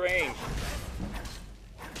close range?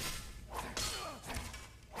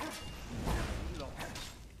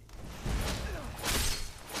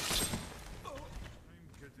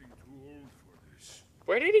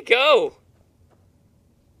 Where did he go?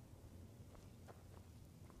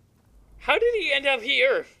 How did he end up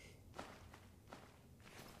here?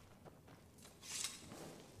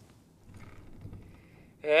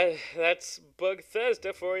 That's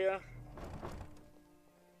Bethesda for you.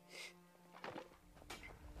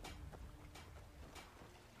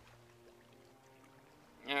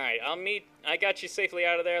 Alright, I got you safely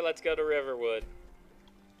out of there. Let's go to Riverwood.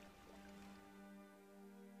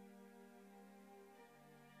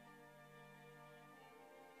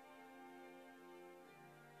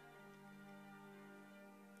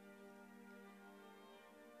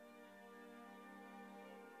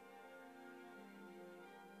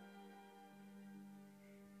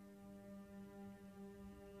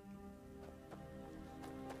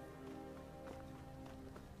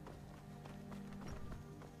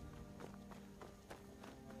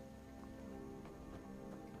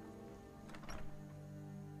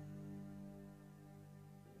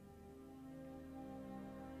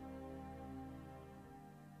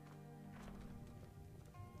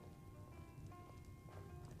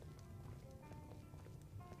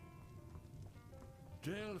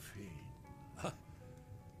 Delphine.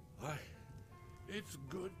 Why, it's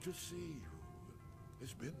good to see you.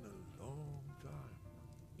 It's been a long time.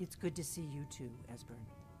 It's good to see you too, Esbern.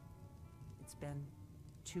 It's been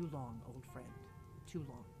too long, old friend. Too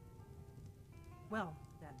long. Well,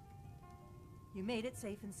 then. You made it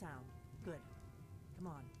safe and sound. Good. Come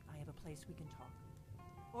on, I have a place we can talk.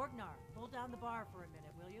 Orgnar, hold down the bar for a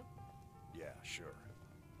minute, will you? Yeah, sure.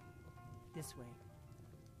 This way.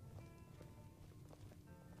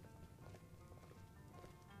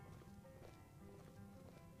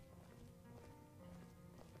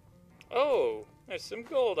 Oh, there's some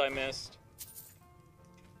gold I missed.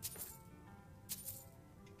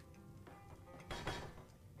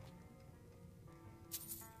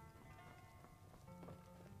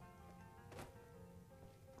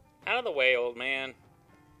 Out of the way, old man.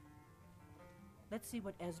 Let's see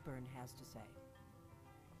what Esbern has to say.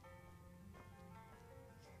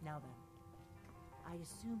 Now then, I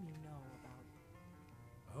assume you know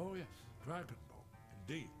about... Oh yes, Dragonbow.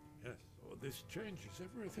 Indeed, yes. Oh, this changes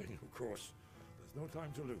everything, of course. There's no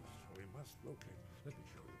time to lose. We must locate. Let me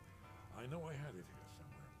show you. I know I had it here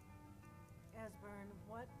somewhere. Esbern,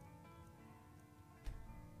 what?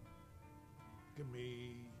 Give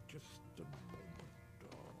me just a moment.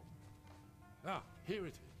 Here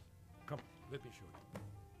it is. Come, let me show you.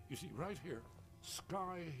 You see, right here,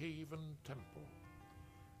 Skyhaven Temple.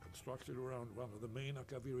 Constructed around one of the main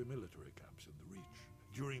Akaviri military camps in the Reach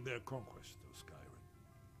during their conquest of Skyrim.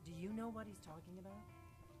 Do you know what he's talking about?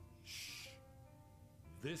 Shh.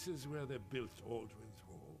 This is where they built Aldrin's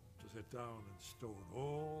Wall, to set down in stone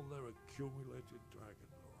all their accumulated dragon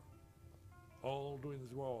lore.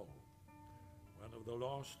 Aldrin's Wall, one of the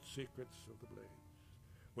lost secrets of the Blades,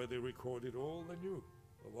 where they recorded all they knew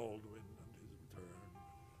of Aldrin and his return.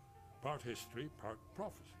 Part history, part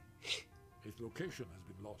prophecy. Its location has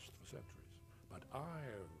been lost for centuries, but I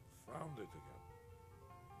have found it again.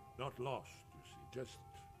 Not lost, you see, just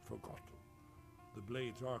forgotten. The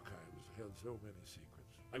Blade's archives held so many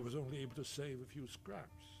secrets. I was only able to save a few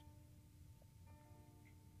scraps.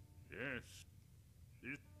 Yes.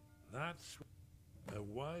 That's a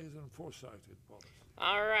wise and foresighted policy.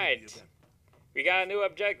 All right. We got a new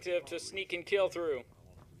objective to sneak and kill through.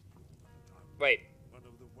 Wait.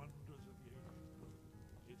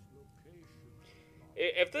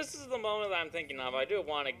 If this is the moment I'm thinking of, I do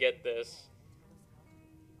want to get this.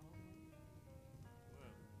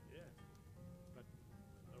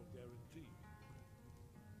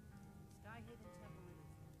 Skyhaven Temple it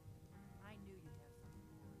is. I knew you'd have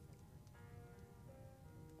something for us, Esbern.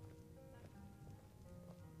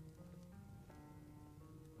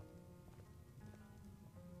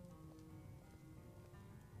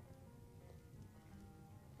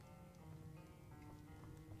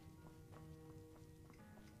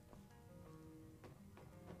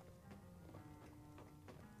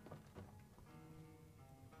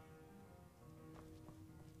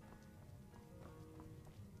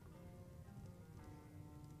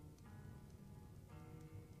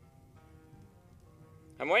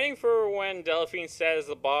 I'm waiting for when Delphine says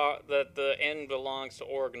that the inn belongs to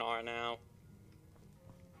Orgnar now.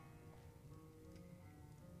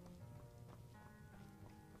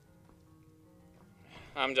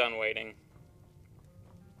 I'm done waiting.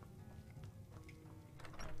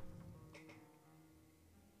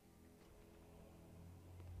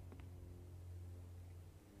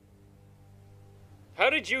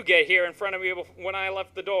 How did you get here in front of me when I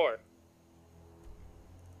left the door?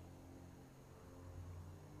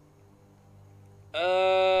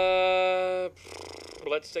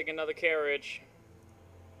 Let's take another carriage.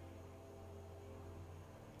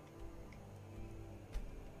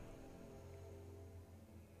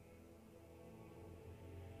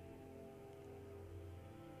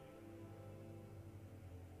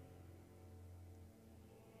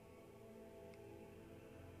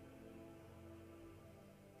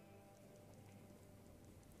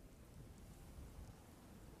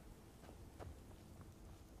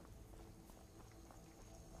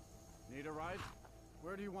 Need a ride?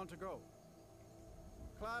 Where do you want to go?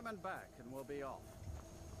 Climb and back, and we'll be off.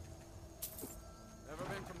 Ever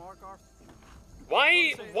been to Markarth?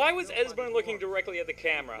 Why was Esbern looking directly at the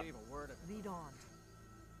camera? Lead on.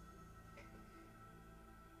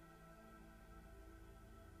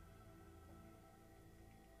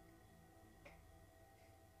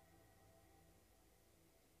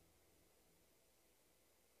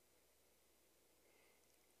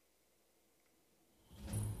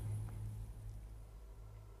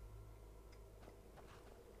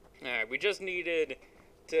 Alright, we just needed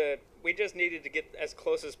to get as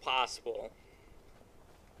close as possible.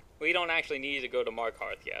 We don't actually need to go to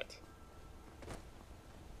Markarth yet.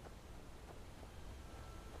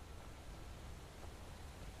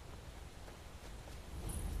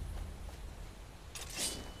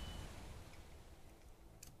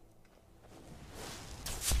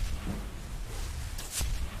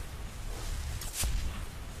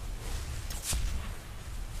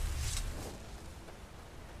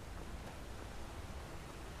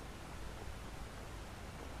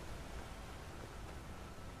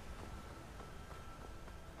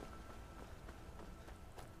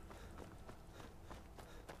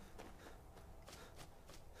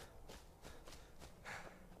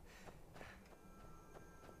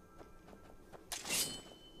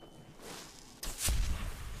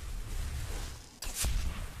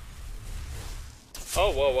 Oh,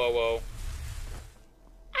 whoa, whoa, whoa.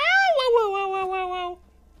 Ow, whoa, whoa, whoa, whoa, whoa, whoa.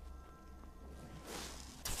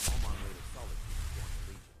 I'm on my way to Solitude to join the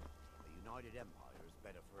Legion. The United Empire is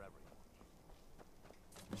better for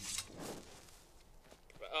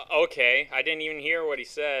everyone. Okay, I didn't even hear what he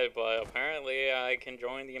said, but apparently I can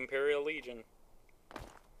join the Imperial Legion.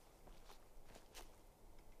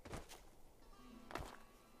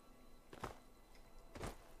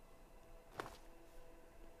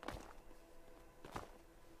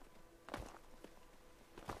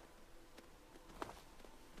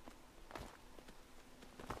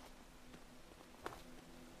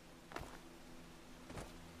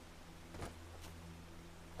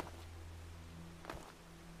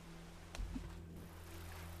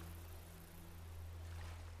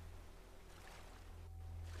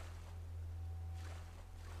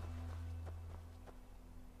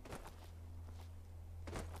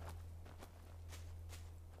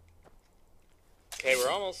 Okay,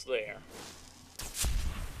 we're almost there.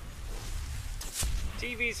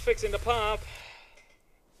 TV's fixing to pop.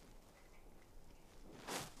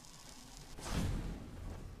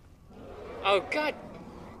 Oh, God!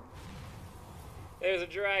 There's a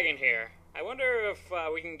dragon here. I wonder if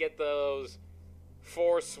we can get those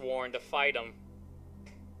Forsworn to fight him.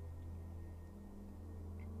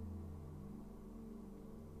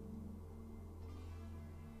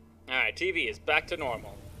 Alright, TV is back to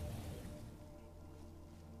normal.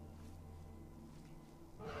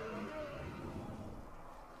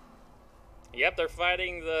 Yep, they're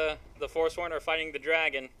fighting the Forsworn are fighting the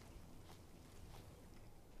dragon.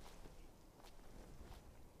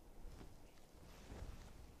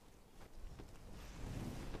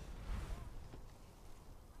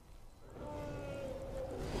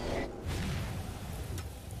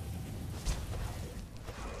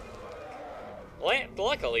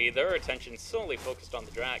 Luckily, their attention's solely focused on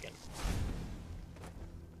the dragon.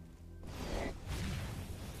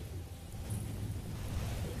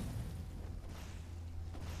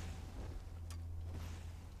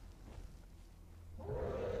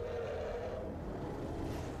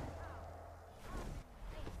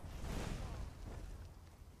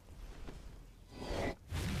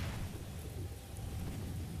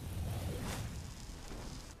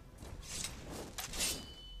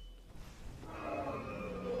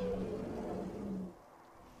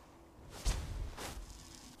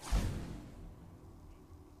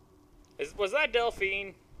 Was that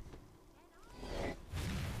Delphine?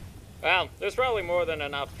 Well, there's probably more than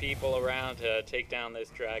enough people around to take down this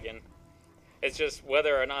dragon. It's just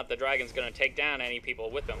whether or not the dragon's gonna take down any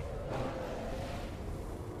people with them.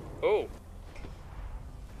 Ooh.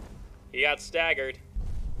 He got staggered.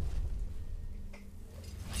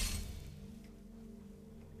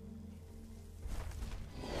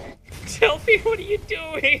 Delphine, what are you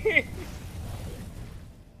doing?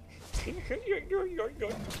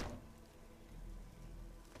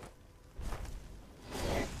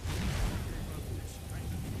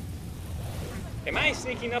 Am I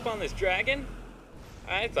sneaking up on this dragon?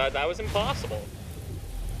 I thought that was impossible.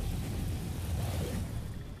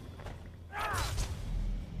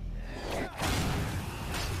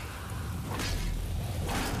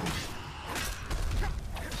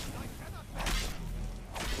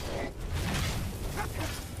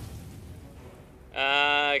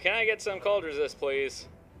 Can I get some cold resist, please?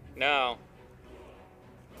 No.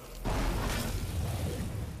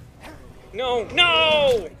 No,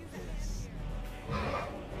 no!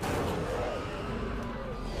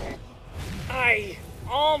 I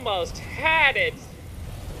almost had it.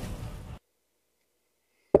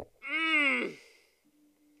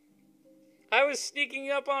 I was sneaking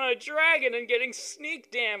up on a dragon and getting sneak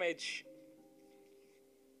damage.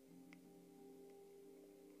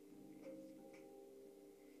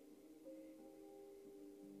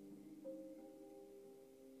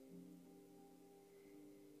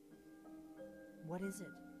 What is it?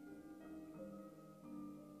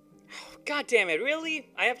 God damn it, really?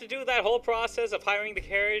 I have to do that whole process of hiring the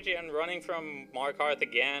carriage and running from Markarth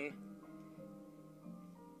again?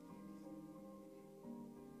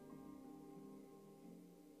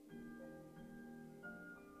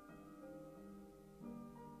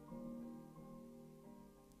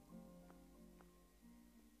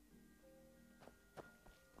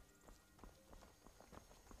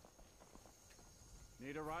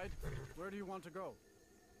 Need a ride? Where do you want to go?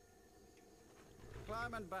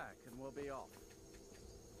 Climb and back, and we'll be off.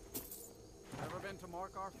 Ever been to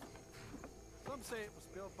Markarth? Some say it was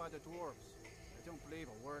built by the dwarves. I don't believe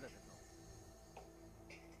a word of it,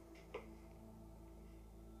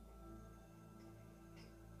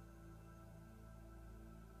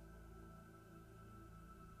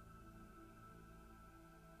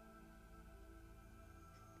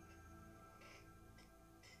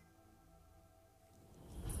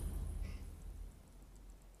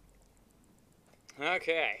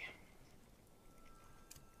 Okay.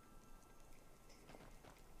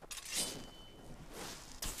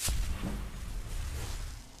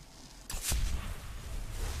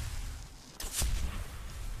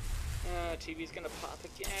 TV's gonna pop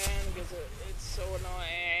again because it's so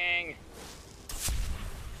annoying.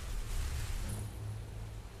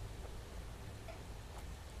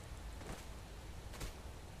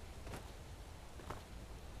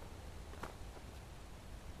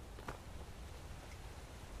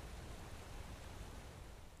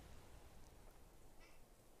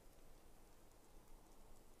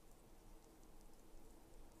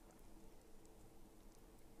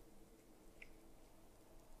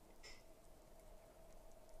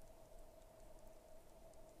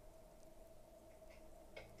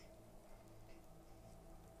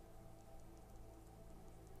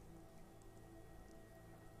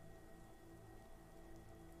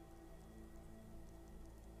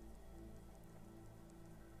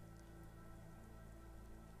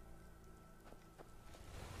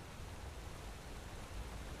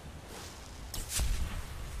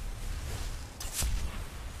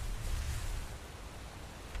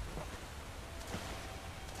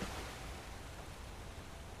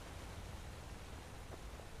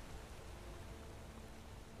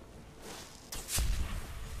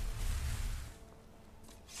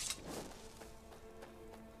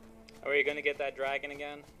 Are you gonna get that dragon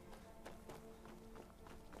again?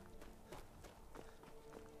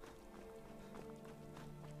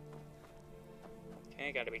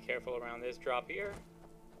 Okay, gotta be careful around this drop here.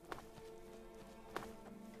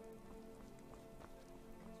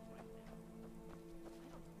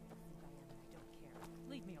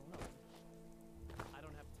 Leave me alone. I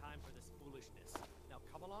don't have time for this foolishness. Now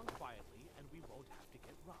come along quietly and we won't have to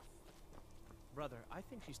get rough. Brother, I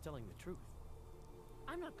think she's telling the truth.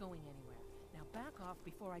 I'm not going anywhere. Now back off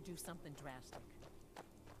before I do something drastic.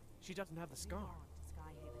 She doesn't have the scar.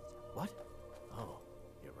 What? Oh,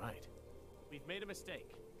 you're right. We've made a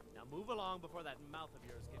mistake. Now move along before that mouth of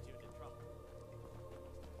yours gets you into trouble.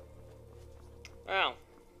 Wow.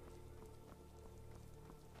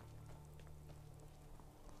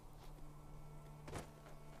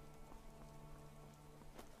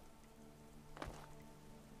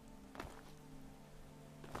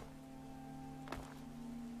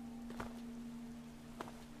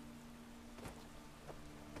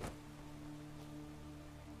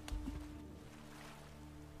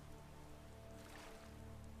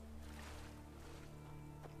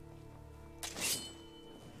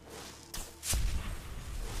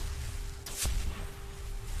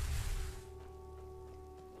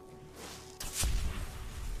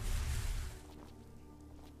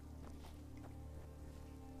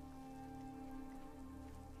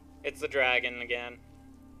 It's the dragon again.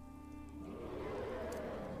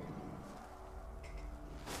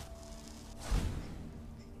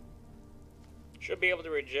 Should be able to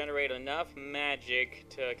regenerate enough magic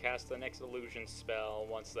to cast the next illusion spell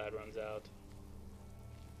once that runs out.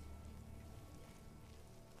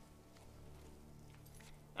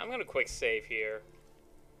 I'm gonna quick save here.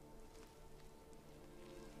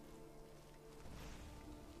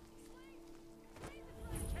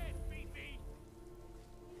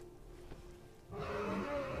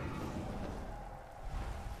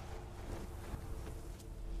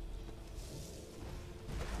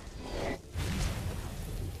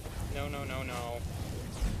 No, no, no, no.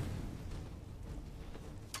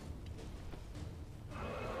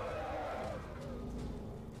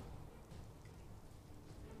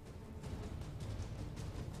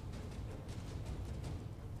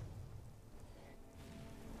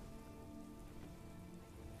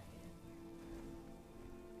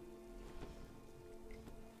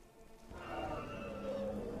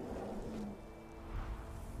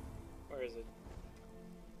 Where is it?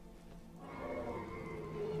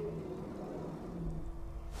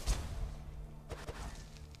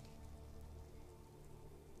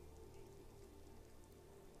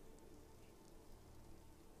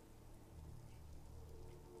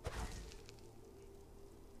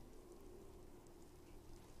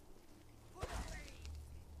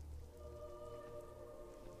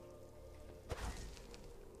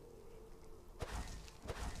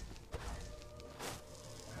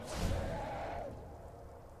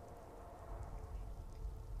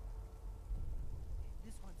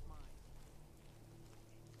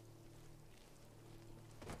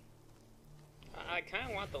 I kind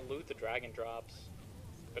of want to loot the dragon drops,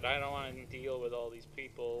 but I don't want to deal with all these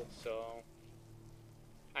people, so...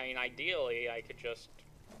 I mean, ideally, I could just...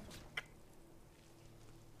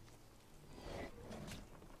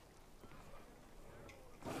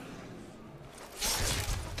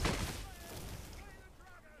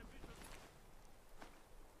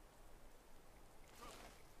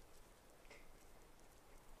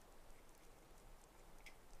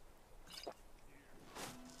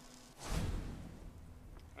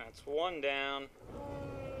 That's one down.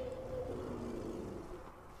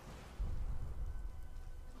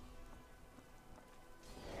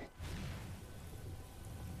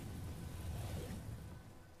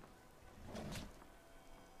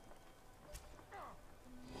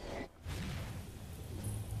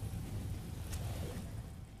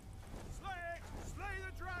 Slay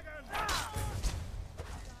the dragon!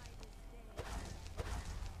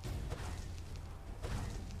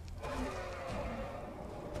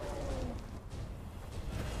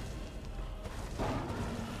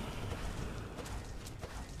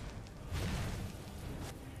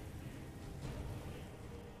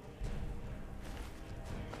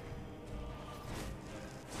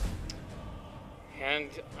 And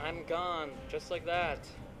I'm gone, just like that.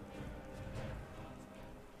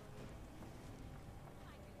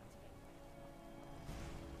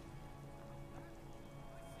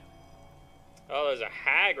 Oh, there's a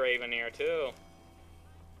hag raven here too.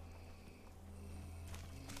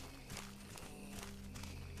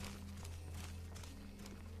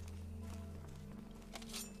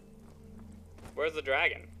 Where's the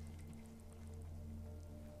dragon?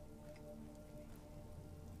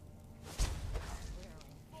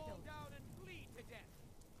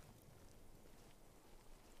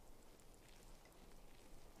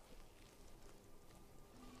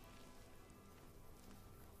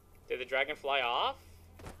 Did the dragon fly off?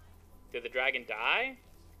 Did the dragon die?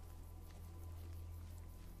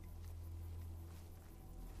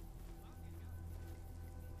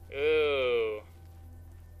 Ooh.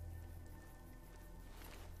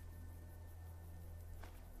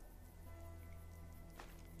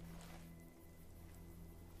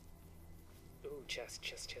 Ooh, chest.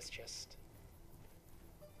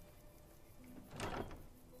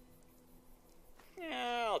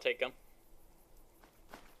 Yeah, I'll take them.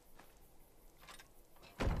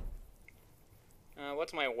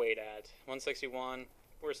 What's my weight at? 161.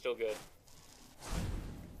 We're still good.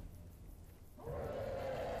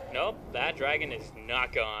 Nope, that dragon is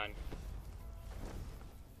not gone.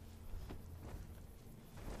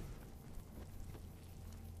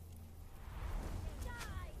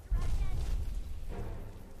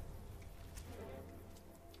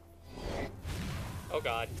 Oh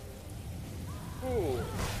god. Ooh.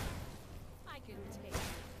 I can take it.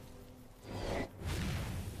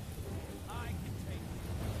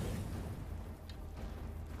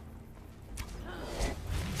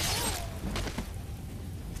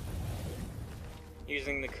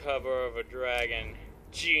 Using the cover of a dragon.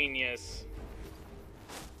 Genius.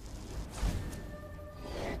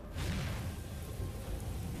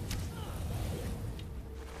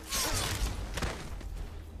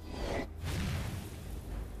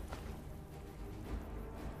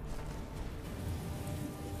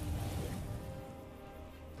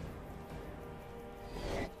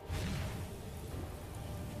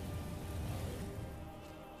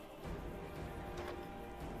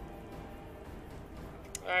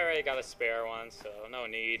 I already got a spare one, so no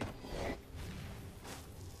need.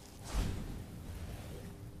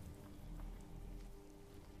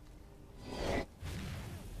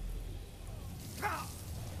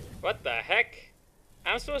 What the heck?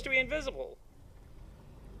 I'm supposed to be invisible.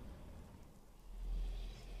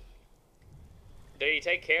 Did he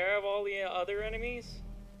take care of all the other enemies?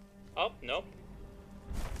 Oh, nope.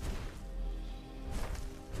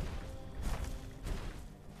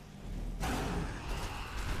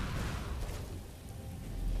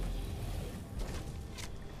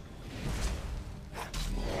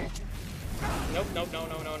 Nope, nope, no,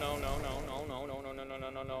 no, no, no, no, no, no, no, no, no, no, no, no,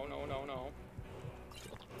 no, no, no, no, no.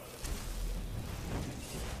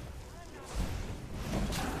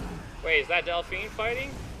 Wait, is that Delphine fighting?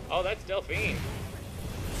 Oh, that's Delphine.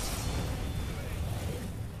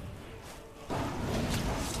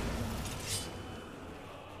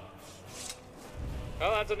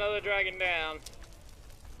 Oh, that's another dragon down.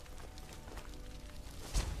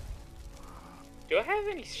 Do I have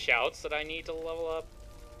any shouts that I need to level up?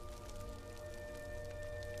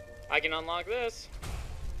 I can unlock this.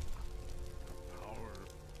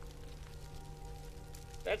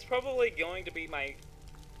 That's probably going to be my...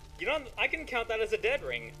 You know, I can count that as a dead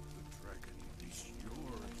ring. The dragon is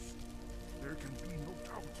yours. There can be no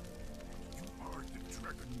doubt. You are the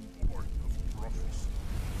dragonborn of prophecy.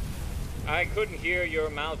 I couldn't hear your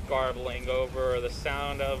mouth garbling over the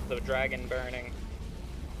sound of the dragon burning.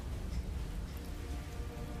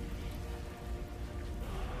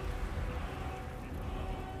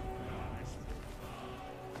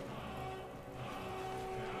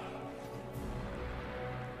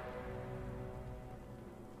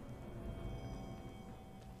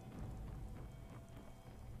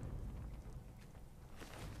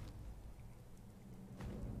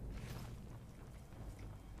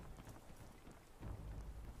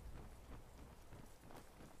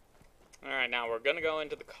 Alright, now we're gonna go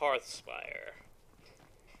into the Karth Spire.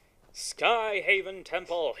 Sky Haven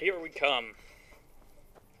Temple, here we come.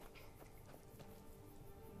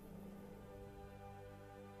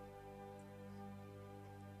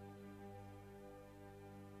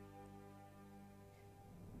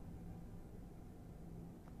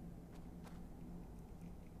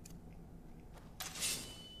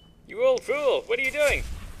 You old fool, what are you doing?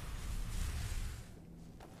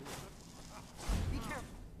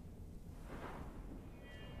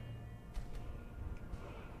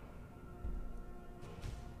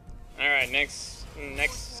 Alright, next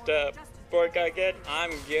fork I get,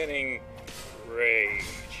 I'm getting rage.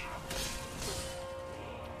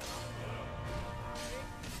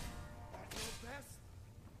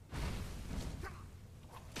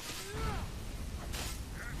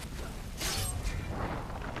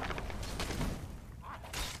 I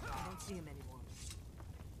don't see him anymore.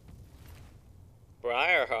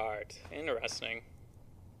 Briarheart, interesting.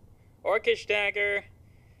 Orcish dagger,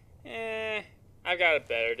 I've got a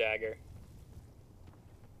better dagger.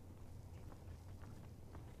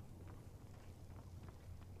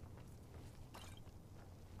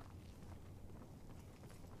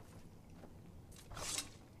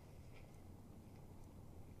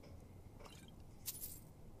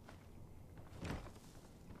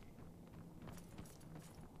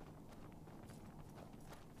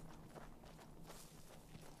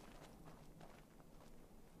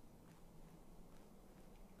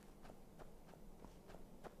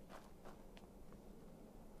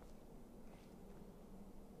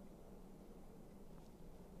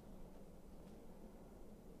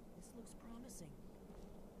 Looks promising.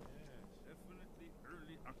 Yes, definitely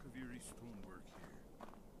early Akaviri stonework here.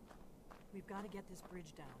 We've got to get this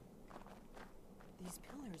bridge down. These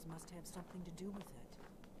pillars must have something to do with it.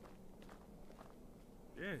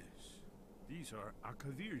 Yes, these are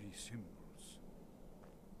Akaviri symbols.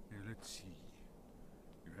 Here, let's see.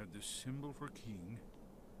 You have the symbol for king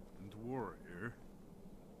and warrior,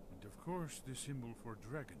 and of course the symbol for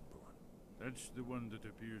dragonborn. That's the one that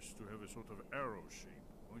appears to have a sort of arrow shape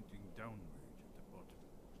pointing downward at the bottom.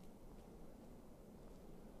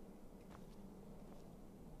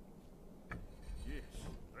 Yes,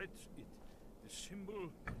 that's it. The symbol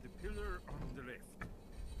and the pillar on the left.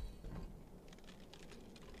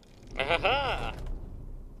 Ahaha! It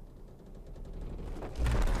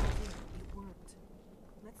worked.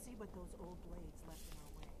 Let's see what those old blades left in our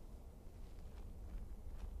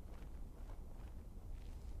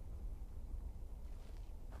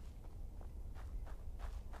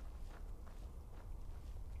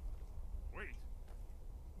way. Wait!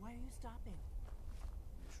 Why are you stopping?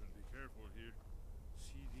 We should be careful here.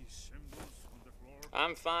 See these symbols on the floor?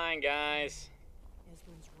 I'm fine, guys.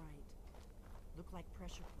 Eslin's right. Look like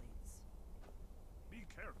pressure plates. Be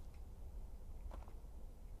careful.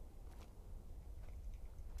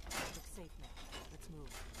 Looks safe now. Let's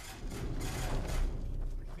move.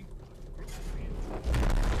 I think we must cross the field.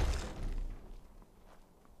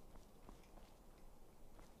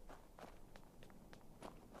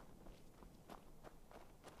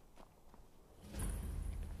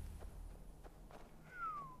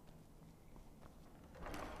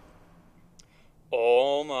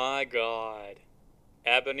 Oh my god.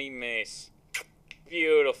 Ebony mace.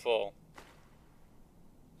 Beautiful.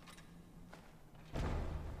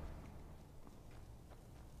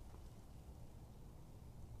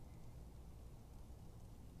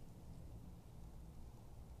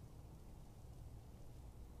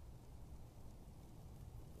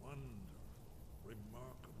 Wonderful.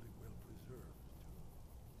 Remarkably well preserved, too.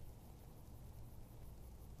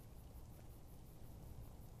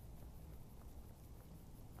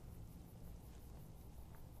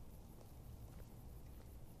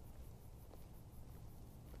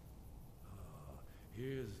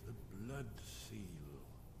 Here's the blood seal,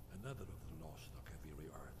 another of the lost Akaviri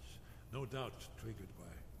arts, no doubt triggered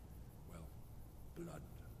by, well, blood.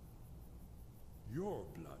 Your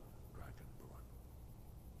blood, Dragonborn.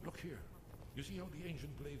 Look here. You see how the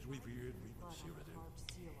ancient blades revered Reman Cyrodiil?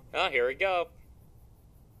 Oh, here we go.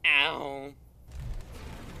 Ow.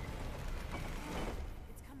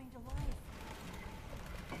 It's coming to life.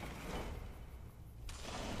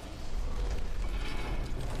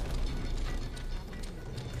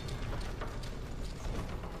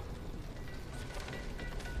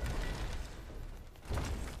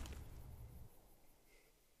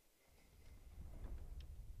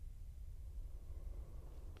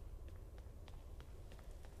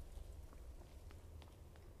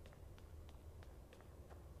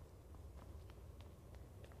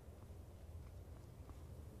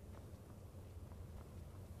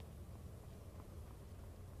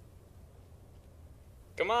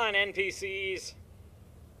 Come on, NPCs.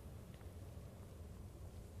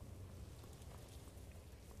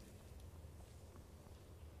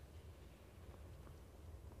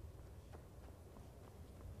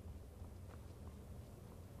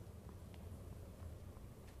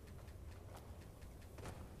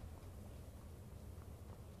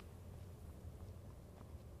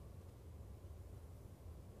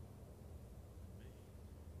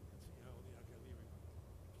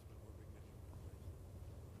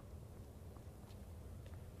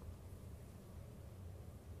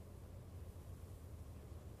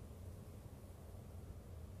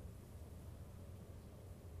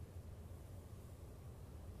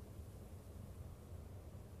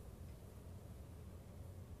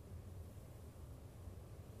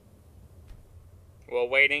 Will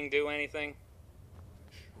waiting do anything?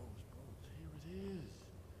 Here it is.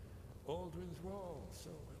 Aldrin's Wall,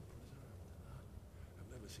 so well preserved. I've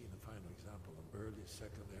never seen a finer example of early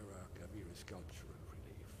Second Era Akaviri sculpture and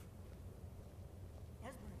relief.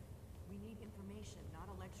 Esbern, we need information, not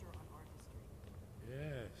a lecture on art history.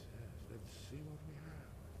 Yes, yes. Let's see what we have.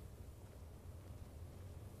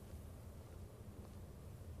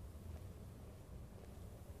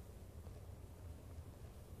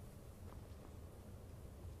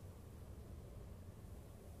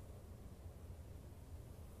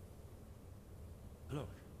 Look,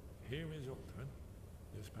 here is Aldrin.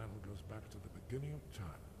 This panel goes back to the beginning of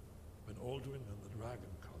time, when Aldrin and the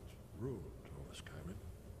Dragon Cult ruled over Skyrim.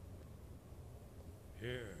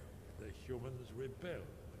 Here, the humans rebelled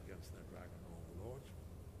against their dragon overlords,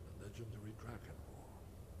 the legendary Dragon War.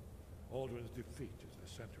 Aldrin's defeat is the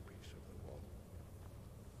centerpiece of the wall.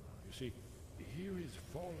 You see, here is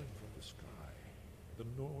falling from the sky. The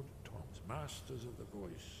Nord Toms, masters of the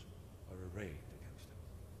voice, are arrayed against him.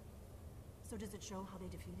 So does it show how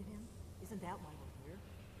they defeated him? Isn't that why we're here?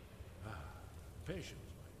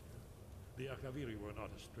 Patience, my dear. The Akaviri were not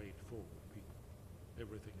a straightforward people.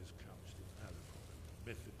 Everything is couched in allegory,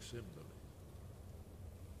 mythic symbolism.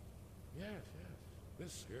 Yes, yes.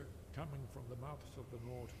 This here, coming from the mouths of the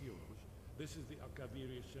Nord heroes, this is the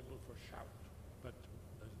Akaviri symbol for shout. But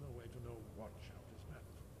there's no way to know what shout is meant.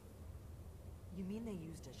 You mean they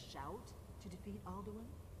used a shout to defeat Alduin?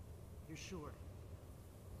 You're sure?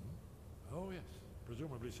 Oh, yes.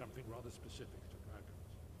 Presumably something rather specific to dragons.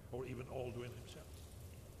 Or even Alduin himself.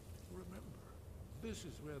 Remember, this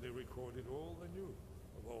is where they recorded all they knew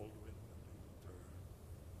of Alduin and his return.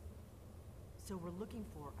 So we're looking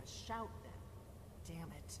for a shout then.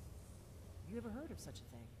 Damn it. You ever heard of such a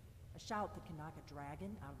thing? A shout that can knock a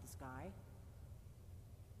dragon out of the sky?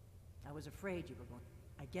 I was afraid you were going.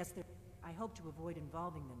 I guess I hope to avoid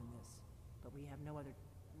involving them in this, but we have no other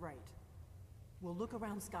right. We'll look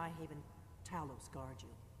around Skyhaven. Talos guard you.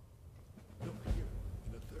 Look here.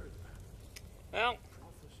 Well,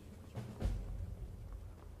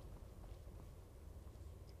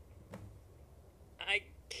 I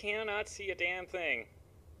cannot see a damn thing.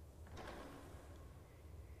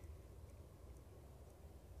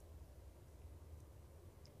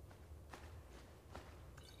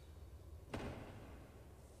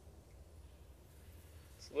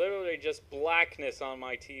 It's literally just blackness on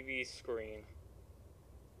my TV screen.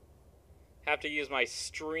 Have to use my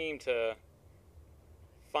stream to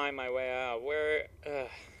find my way out. Where?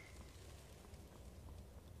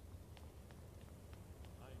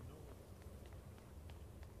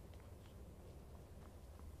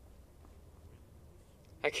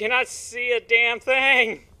 I cannot see a damn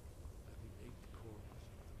thing!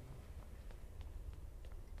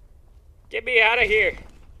 Get me out of here!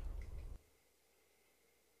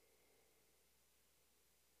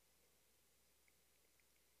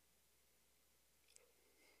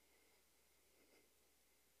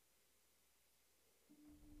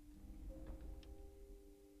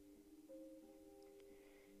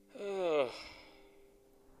 Ugh.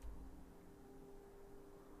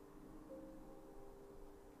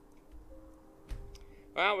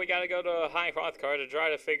 Well, we gotta go to High Hrothgar to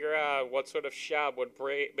try to figure out what sort of shop would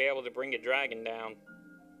be able to bring a dragon down.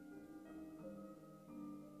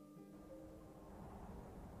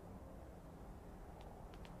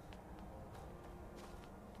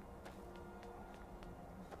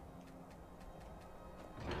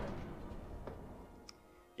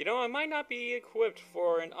 You know, I might not be equipped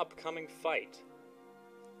for an upcoming fight.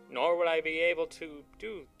 Nor would I be able to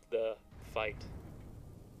do the fight.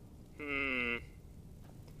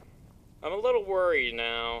 I'm a little worried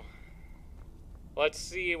now. Let's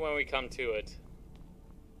see when we come to it.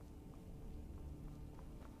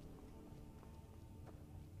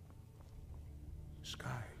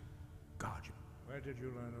 Sky, Guardian. Where did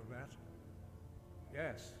you learn of that?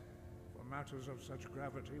 Yes. For matters of such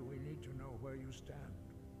gravity, we need to know where you stand.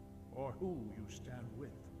 Or who you stand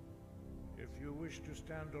with. If you wish to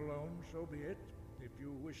stand alone, so be it. If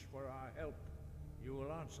you wish for our help, you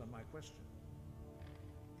will answer my question.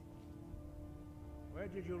 Where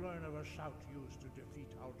did you learn of a shout used to defeat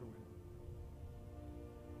Alduin?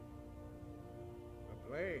 The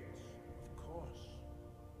Blades, of course.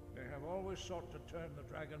 They have always sought to turn the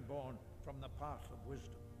Dragonborn from the path of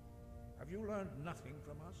wisdom. Have you learned nothing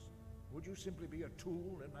from us? Would you simply be a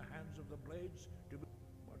tool in the hands of the Blades?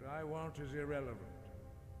 What I want is irrelevant.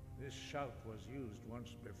 This shout was used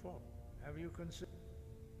once before. Have you considered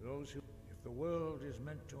those who... If the world is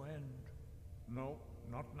meant to end... No,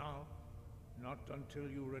 not now. Not until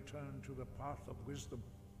you return to the path of wisdom.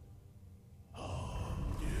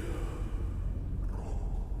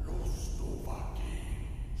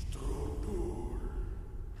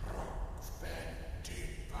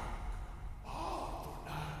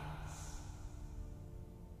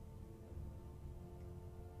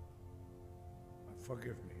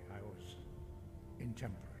 Forgive me, I was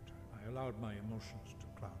intemperate. I allowed my emotions to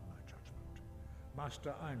cloud my judgment.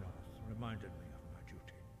 Master Einoth reminded me of my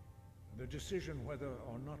duty. The decision whether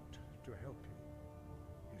or not to help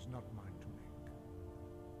you is not mine to make.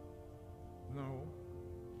 No,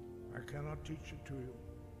 I cannot teach it to you,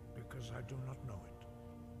 because I do not know it.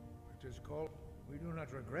 It is called... We do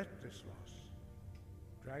not regret this loss.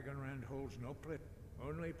 Dragonrend holds no place.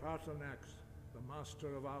 Only Paarthurnax, the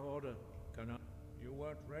master of our order, cannot... You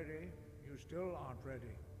weren't ready, you still aren't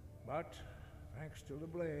ready. But, thanks to the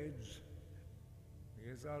Blades, he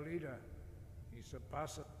is our leader. He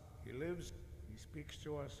surpasses... He lives, he speaks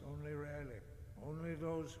to us only rarely. Only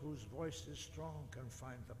those whose voice is strong can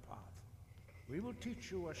find the path. We will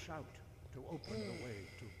teach you a shout to open the way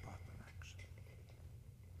to Paarthurnax.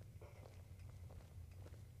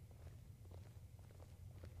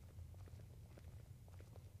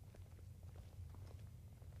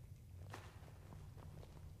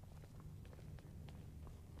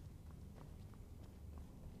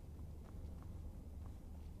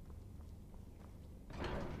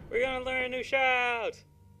 We're gonna learn a new shout!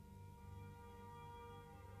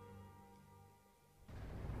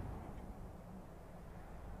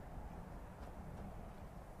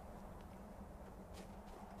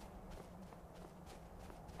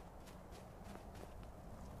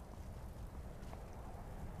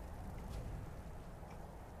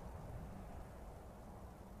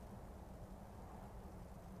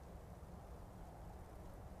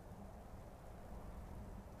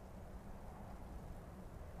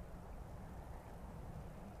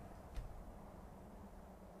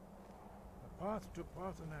 The path to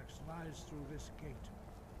Paarthurnax lies through this gate.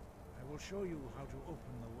 I will show you how to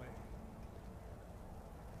open the way.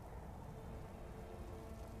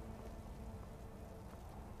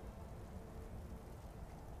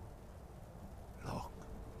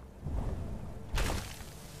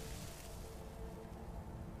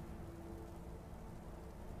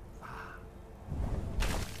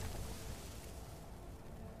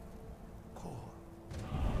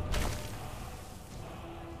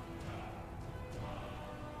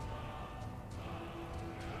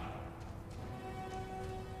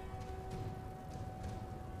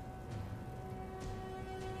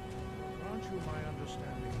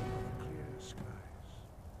 standing above clear skies.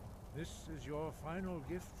 This is your final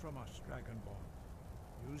gift from us, Dragonborn.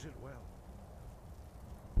 Use it well.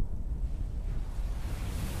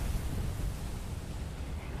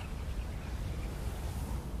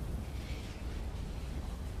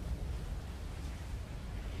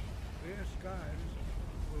 Clear skies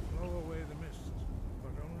will blow away the mist,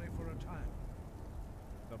 but only for a time.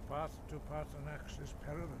 The path to Paarthurnax is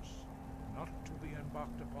perilous, not to be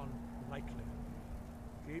embarked upon lightly.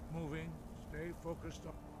 Keep moving, stay focused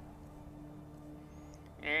on...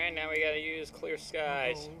 Alright, now we gotta use clear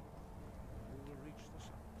skies. You will reach the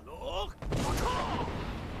sun. Look!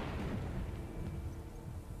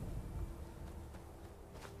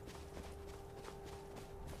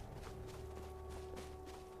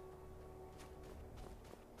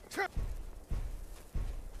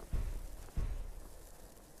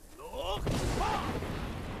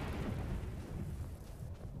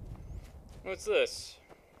 What's this?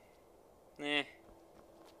 Nah.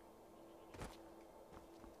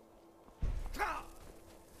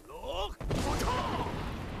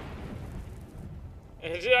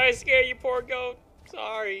 Did I scare you, poor goat?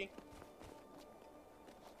 Sorry.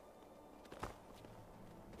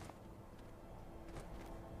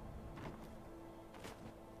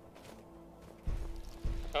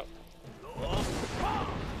 Oh.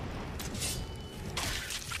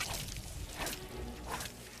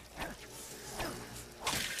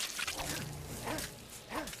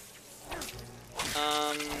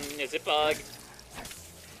 Is it bug?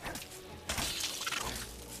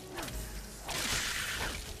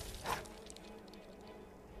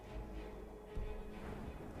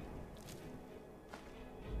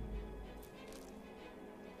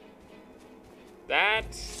 That...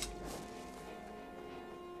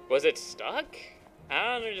 Was it stuck?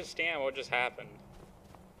 I don't understand what just happened.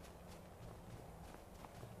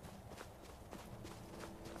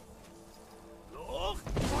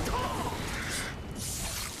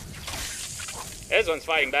 This one's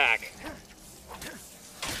fighting back.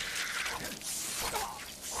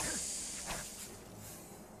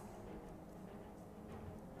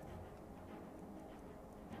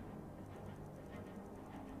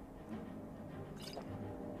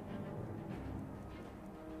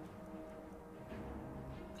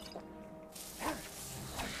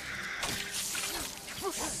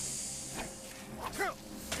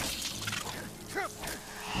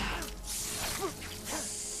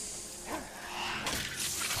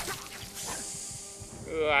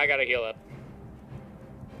 Ooh, I gotta heal up.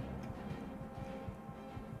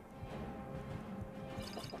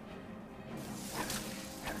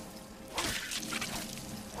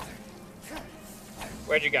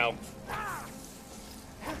 Where'd you go?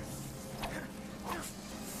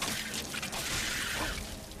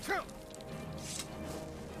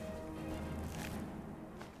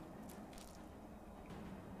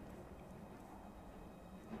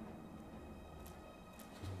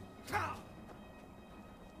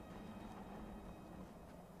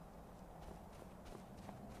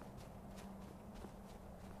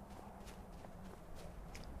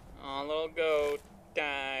 Aw, little goat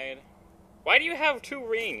died. Why do you have 2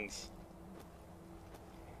 rings?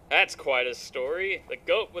 That's quite a story. The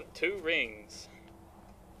goat with 2 rings.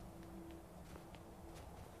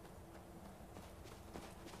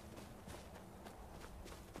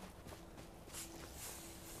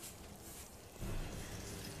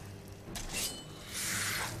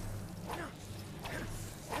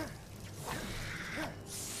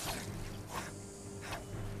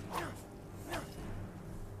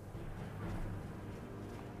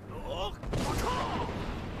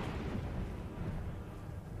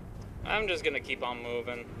 I'm just gonna keep on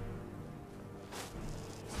moving.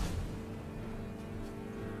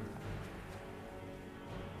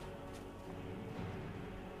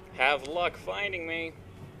 Have luck finding me.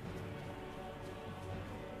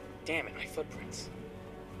 Damn it, my footprints.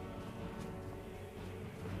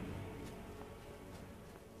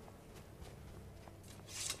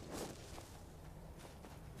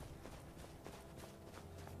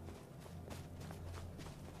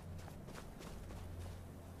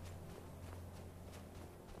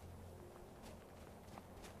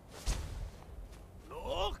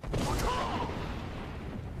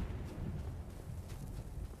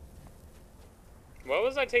 What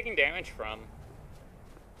was I taking damage from?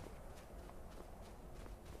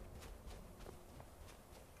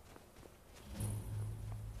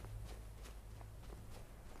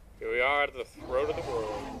 Here we are at the throat of the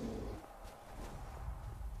world.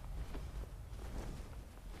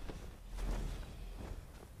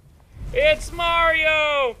 It's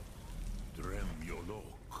Mario! Drem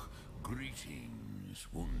Yolok, greetings,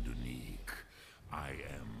 Wundernik. I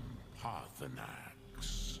am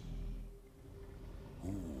Parthenax.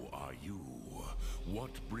 Who are you?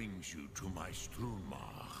 What brings you to my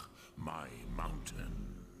Strunmach, my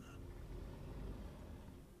mountain?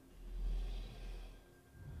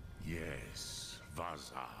 Yes,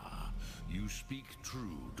 Vaza. You speak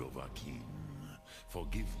true, Dovahkiin.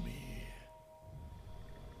 Forgive me.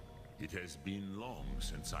 It has been long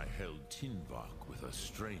since I held Tinvak with a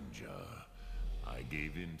stranger. I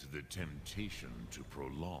gave in to the temptation to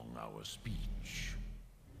prolong our speech.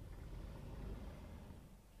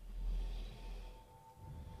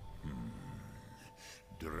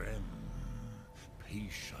 Drem.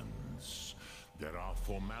 Patience. There are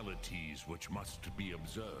formalities which must be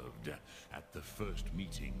observed at the first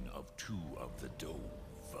meeting of two of the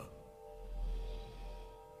Dove.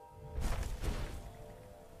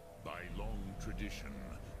 By long tradition,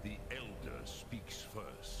 the Elder speaks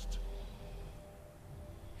first.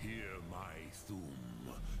 Hear my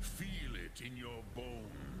Thum. Feel it in your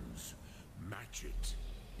bones. Match it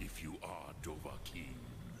if you are Dovahkiin.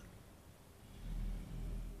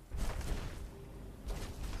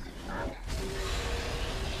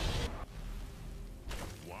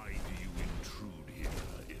 Why do you intrude here,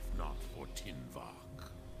 if not for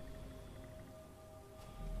Tinvak?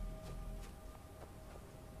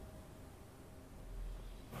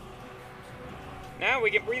 Now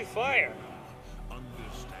we can breathe fire.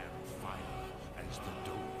 Understand fire as the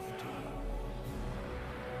Dove do.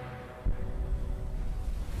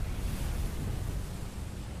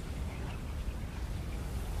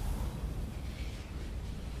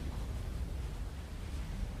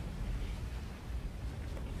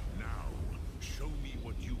 Now, show me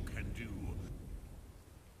what you can do.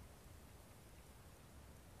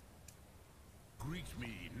 Greet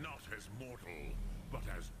me not as mortal, but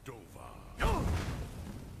as Dova.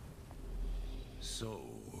 So,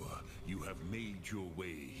 you have made your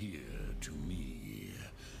way here to me.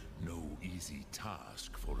 No easy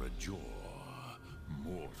task for a Jor,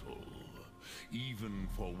 mortal. Even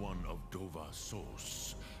for one of Dova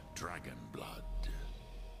Sos, dragon blood.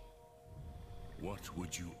 What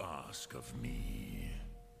would you ask of me?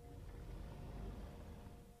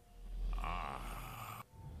 Ah,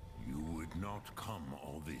 you would not come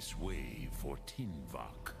all this way for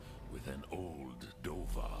Tinvak with an old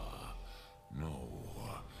Dova. No,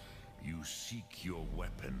 you seek your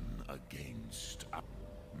weapon against...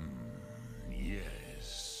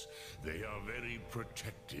 yes, they are very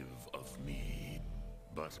protective of me.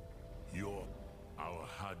 But our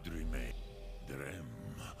Hadrime, Drem,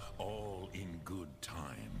 all in good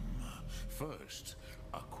time. First,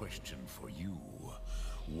 a question for you.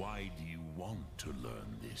 Why do you want to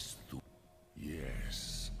learn this?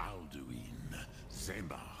 Yes, Alduin,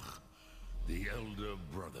 Zembach, the elder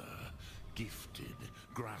brother, gifted,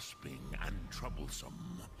 grasping, and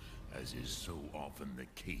troublesome, as is so often the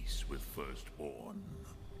case with Firstborn.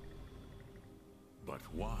 But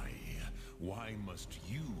why? Why must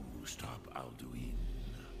you stop Alduin?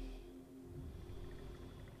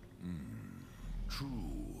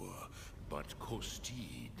 True, but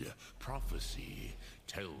Kostid, prophecy,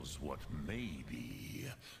 tells what may be,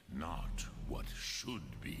 not what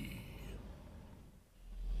should be.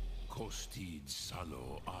 Kostid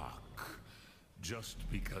Salo Ak. Just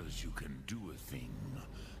because you can do a thing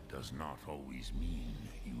does not always mean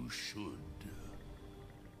you should.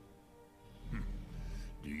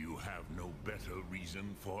 Do you have no better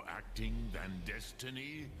reason for acting than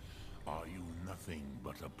destiny? Are you nothing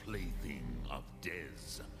but a plaything of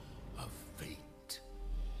Dez, of fate?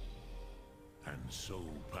 And so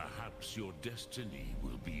perhaps your destiny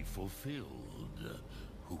will be fulfilled.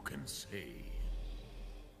 Who can say?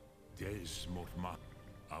 Des Motma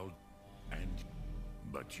out and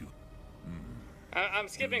but you I'm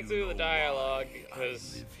skipping through the dialogue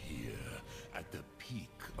because I live here at the peak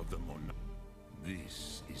of the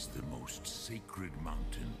This is the most sacred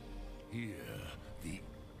mountain. Here,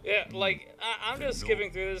 yeah, like I'm just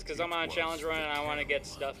skipping through this because I'm on a challenge run and I want to get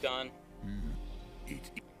stuff done.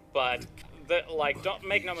 But don't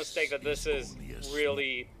make no mistake that this is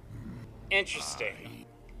really interesting.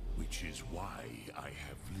 Which is why I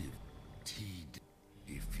have lived.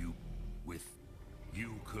 If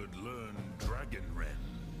you could learn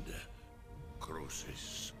Dragonrend,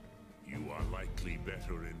 Crosis, you are likely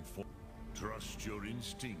better informed. Trust your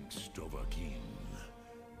instincts, Dovahkiin.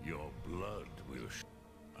 Your blood will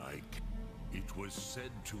it was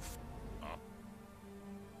said to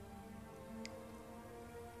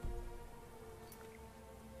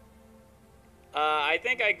I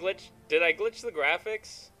think I glitched. Did I glitch the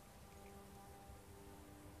graphics?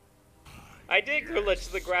 I did glitch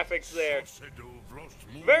the graphics there.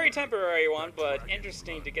 Very temporary one, but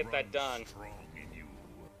interesting to get that done.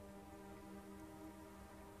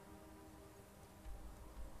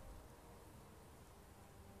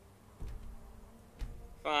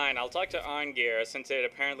 Fine, I'll talk to Arngeir since it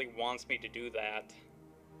apparently wants me to do that.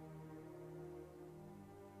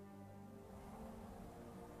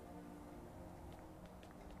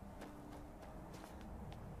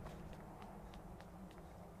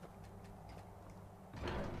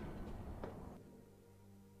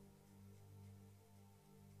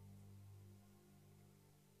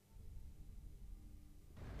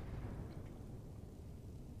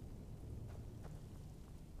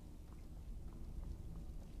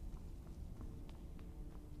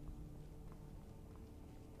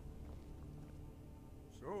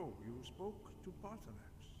 So, you spoke to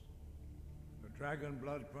Paarthurnax. The dragon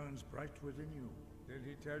blood burns bright within you. Did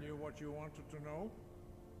he tell you what you wanted to know?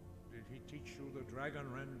 Did he teach you the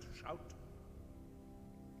dragon wren to shout?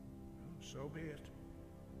 Well, so be it.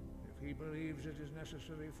 If he believes it is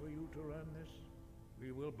necessary for you to learn this,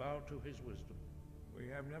 we will bow to his wisdom. We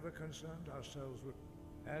have never concerned ourselves with...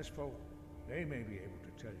 As for... They may be able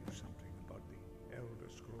to tell you something about the Elder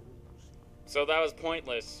Scrolls. So that was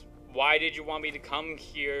pointless. Why did you want me to come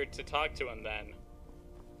here to talk to him then?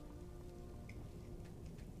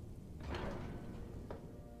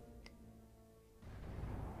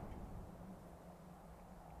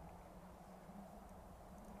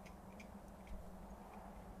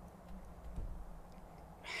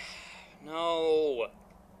 No.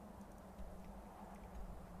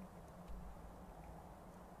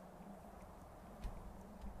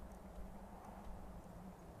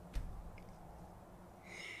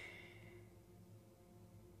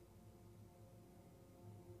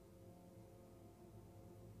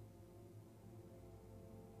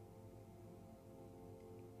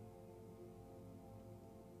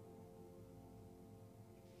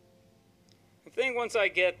 I think once I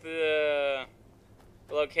get the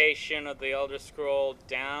location of the Elder Scroll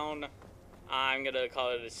down, I'm gonna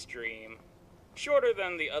call it a stream. Shorter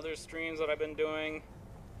than the other streams that I've been doing.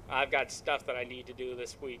 I've got stuff that I need to do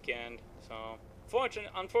this weekend, so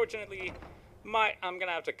unfortunately, I'm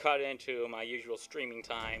gonna have to cut into my usual streaming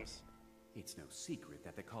times. It's no secret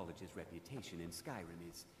that the college's reputation in Skyrim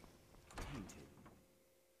is tainted.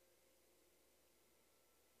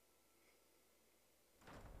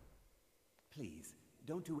 Please,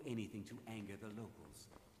 don't do anything to anger the locals.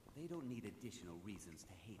 They don't need additional reasons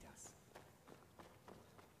to hate us.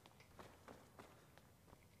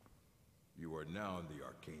 You are now in the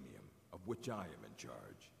Arcanium, of which I am in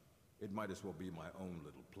charge. It might as well be my own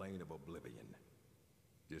little plane of oblivion.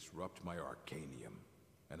 Disrupt my Arcanium,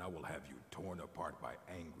 and I will have you torn apart by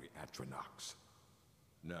angry Atronachs.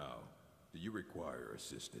 Now, do you require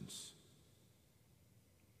assistance?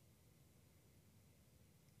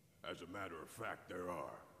 As a matter of fact, there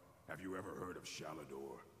are. Have you ever heard of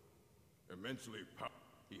Shalador? Immensely powerful.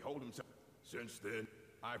 He holds himself. Since then,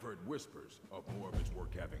 I've heard whispers of more of his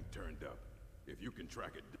work having turned up. If you can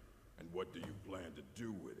track it, and what do you plan to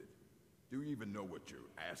do with it? Do you even know what you're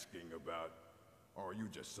asking about? Or are you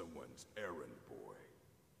just someone's errand boy?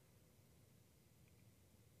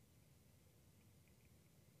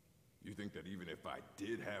 You think that even if I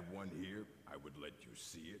did have one here, I would let you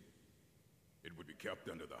see it? It would be kept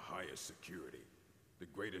under the highest security. The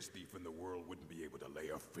greatest thief in the world wouldn't be able to lay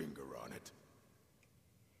a finger on it.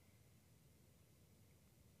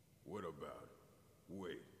 What about...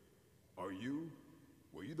 Wait. Were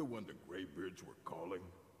you the one the Greybeards were calling?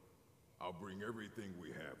 I'll bring everything we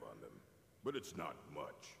have on them. But it's not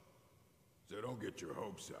much. So don't get your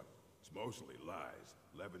hopes up. It's mostly lies,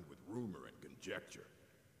 leavened with rumor and conjecture.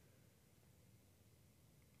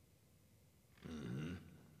 Mm-hmm.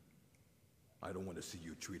 I don't want to see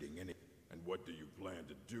you treating any... And what do you plan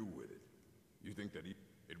to do with it? You think that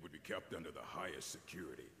it would be kept under the highest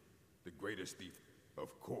security? The greatest thief?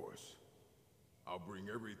 Of course. I'll bring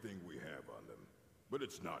everything we have on them. But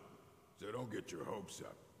it's not. So don't get your hopes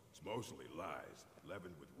up. It's mostly lies,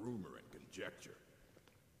 leavened with rumor and conjecture.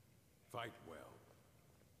 Fight well.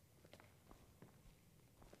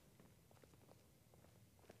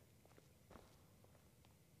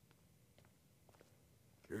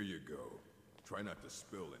 Here you go. Try not to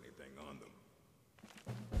spill anything on them.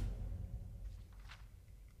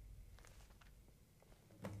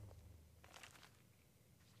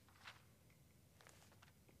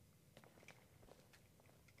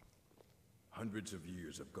 Hundreds of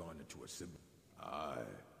years have gone into a symbol. Aye,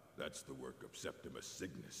 that's the work of Septimus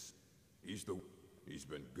Cygnus. He's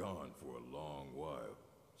been gone for a long while.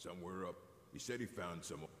 Somewhere up, he said he found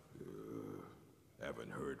some...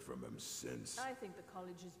 haven't heard from him since. I think the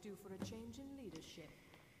college is due for a change in leadership.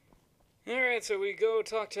 Alright, so we go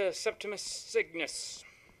talk to Septimus Cygnus.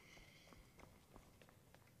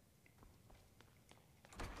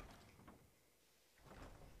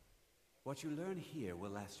 What you learn here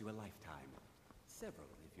will last you a lifetime. Several,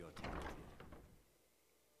 if you're talented.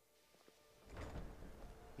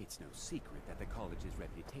 It's no secret that the college's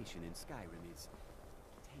reputation in Skyrim is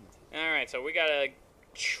tainted. Alright, so we gotta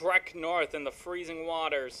trek north in the freezing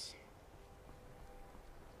waters.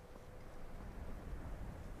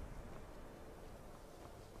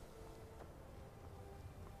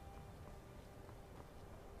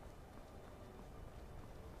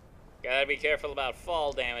 Gotta be careful about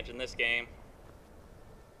fall damage in this game.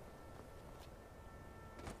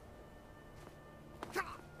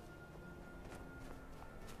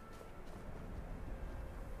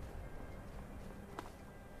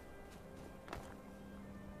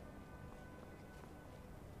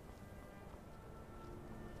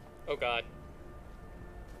 Oh god.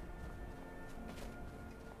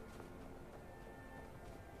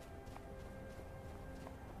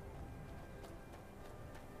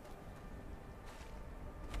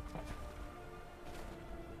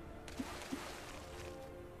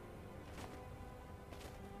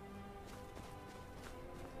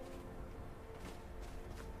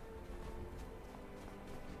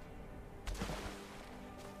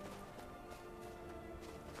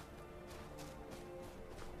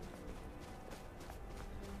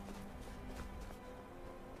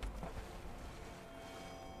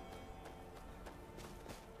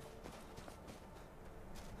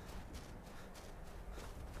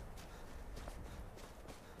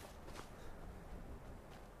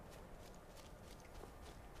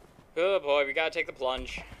 Oh boy, we gotta take the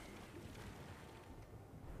plunge.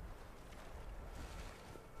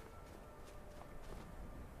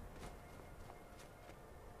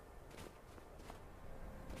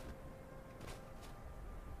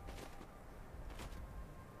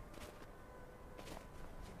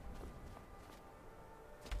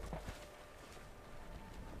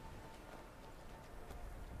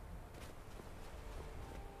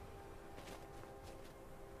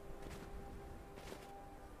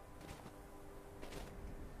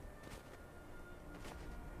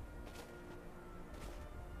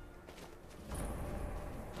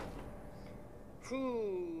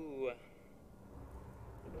 Whew.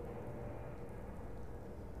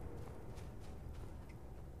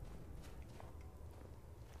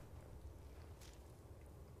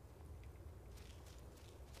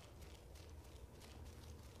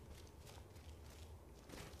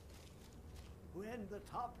 When the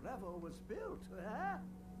top level was built, eh?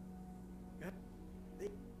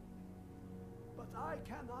 But I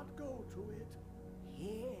cannot go to it.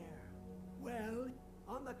 Here. Well,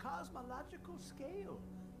 on the cosmological scale,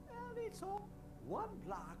 well, it's all. One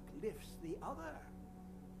block lifts the other.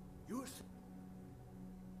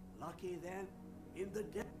 Lucky then, in the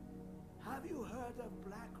depth. Have you heard of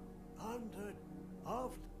Black Under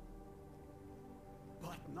of?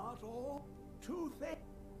 But not all. Two things.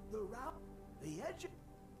 The route, the edge.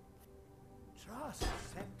 Trust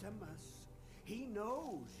Septimus. He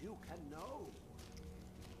knows you can know.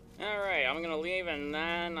 Alright, I'm gonna leave and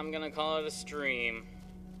then I'm gonna call it a stream.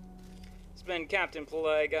 It's been Captain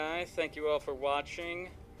Plague Guy. Thank you all for watching.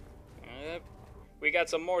 We got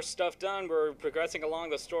some more stuff done. We're progressing along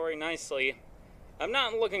the story nicely. I'm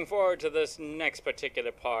not looking forward to this next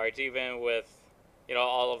particular part, even with, you know,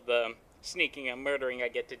 all of the sneaking and murdering I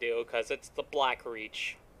get to do, because it's the Black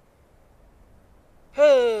Reach.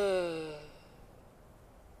 I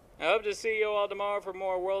hope to see you all tomorrow for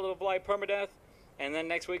more World of Light Permadeath, and then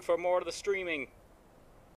next week for more of the streaming.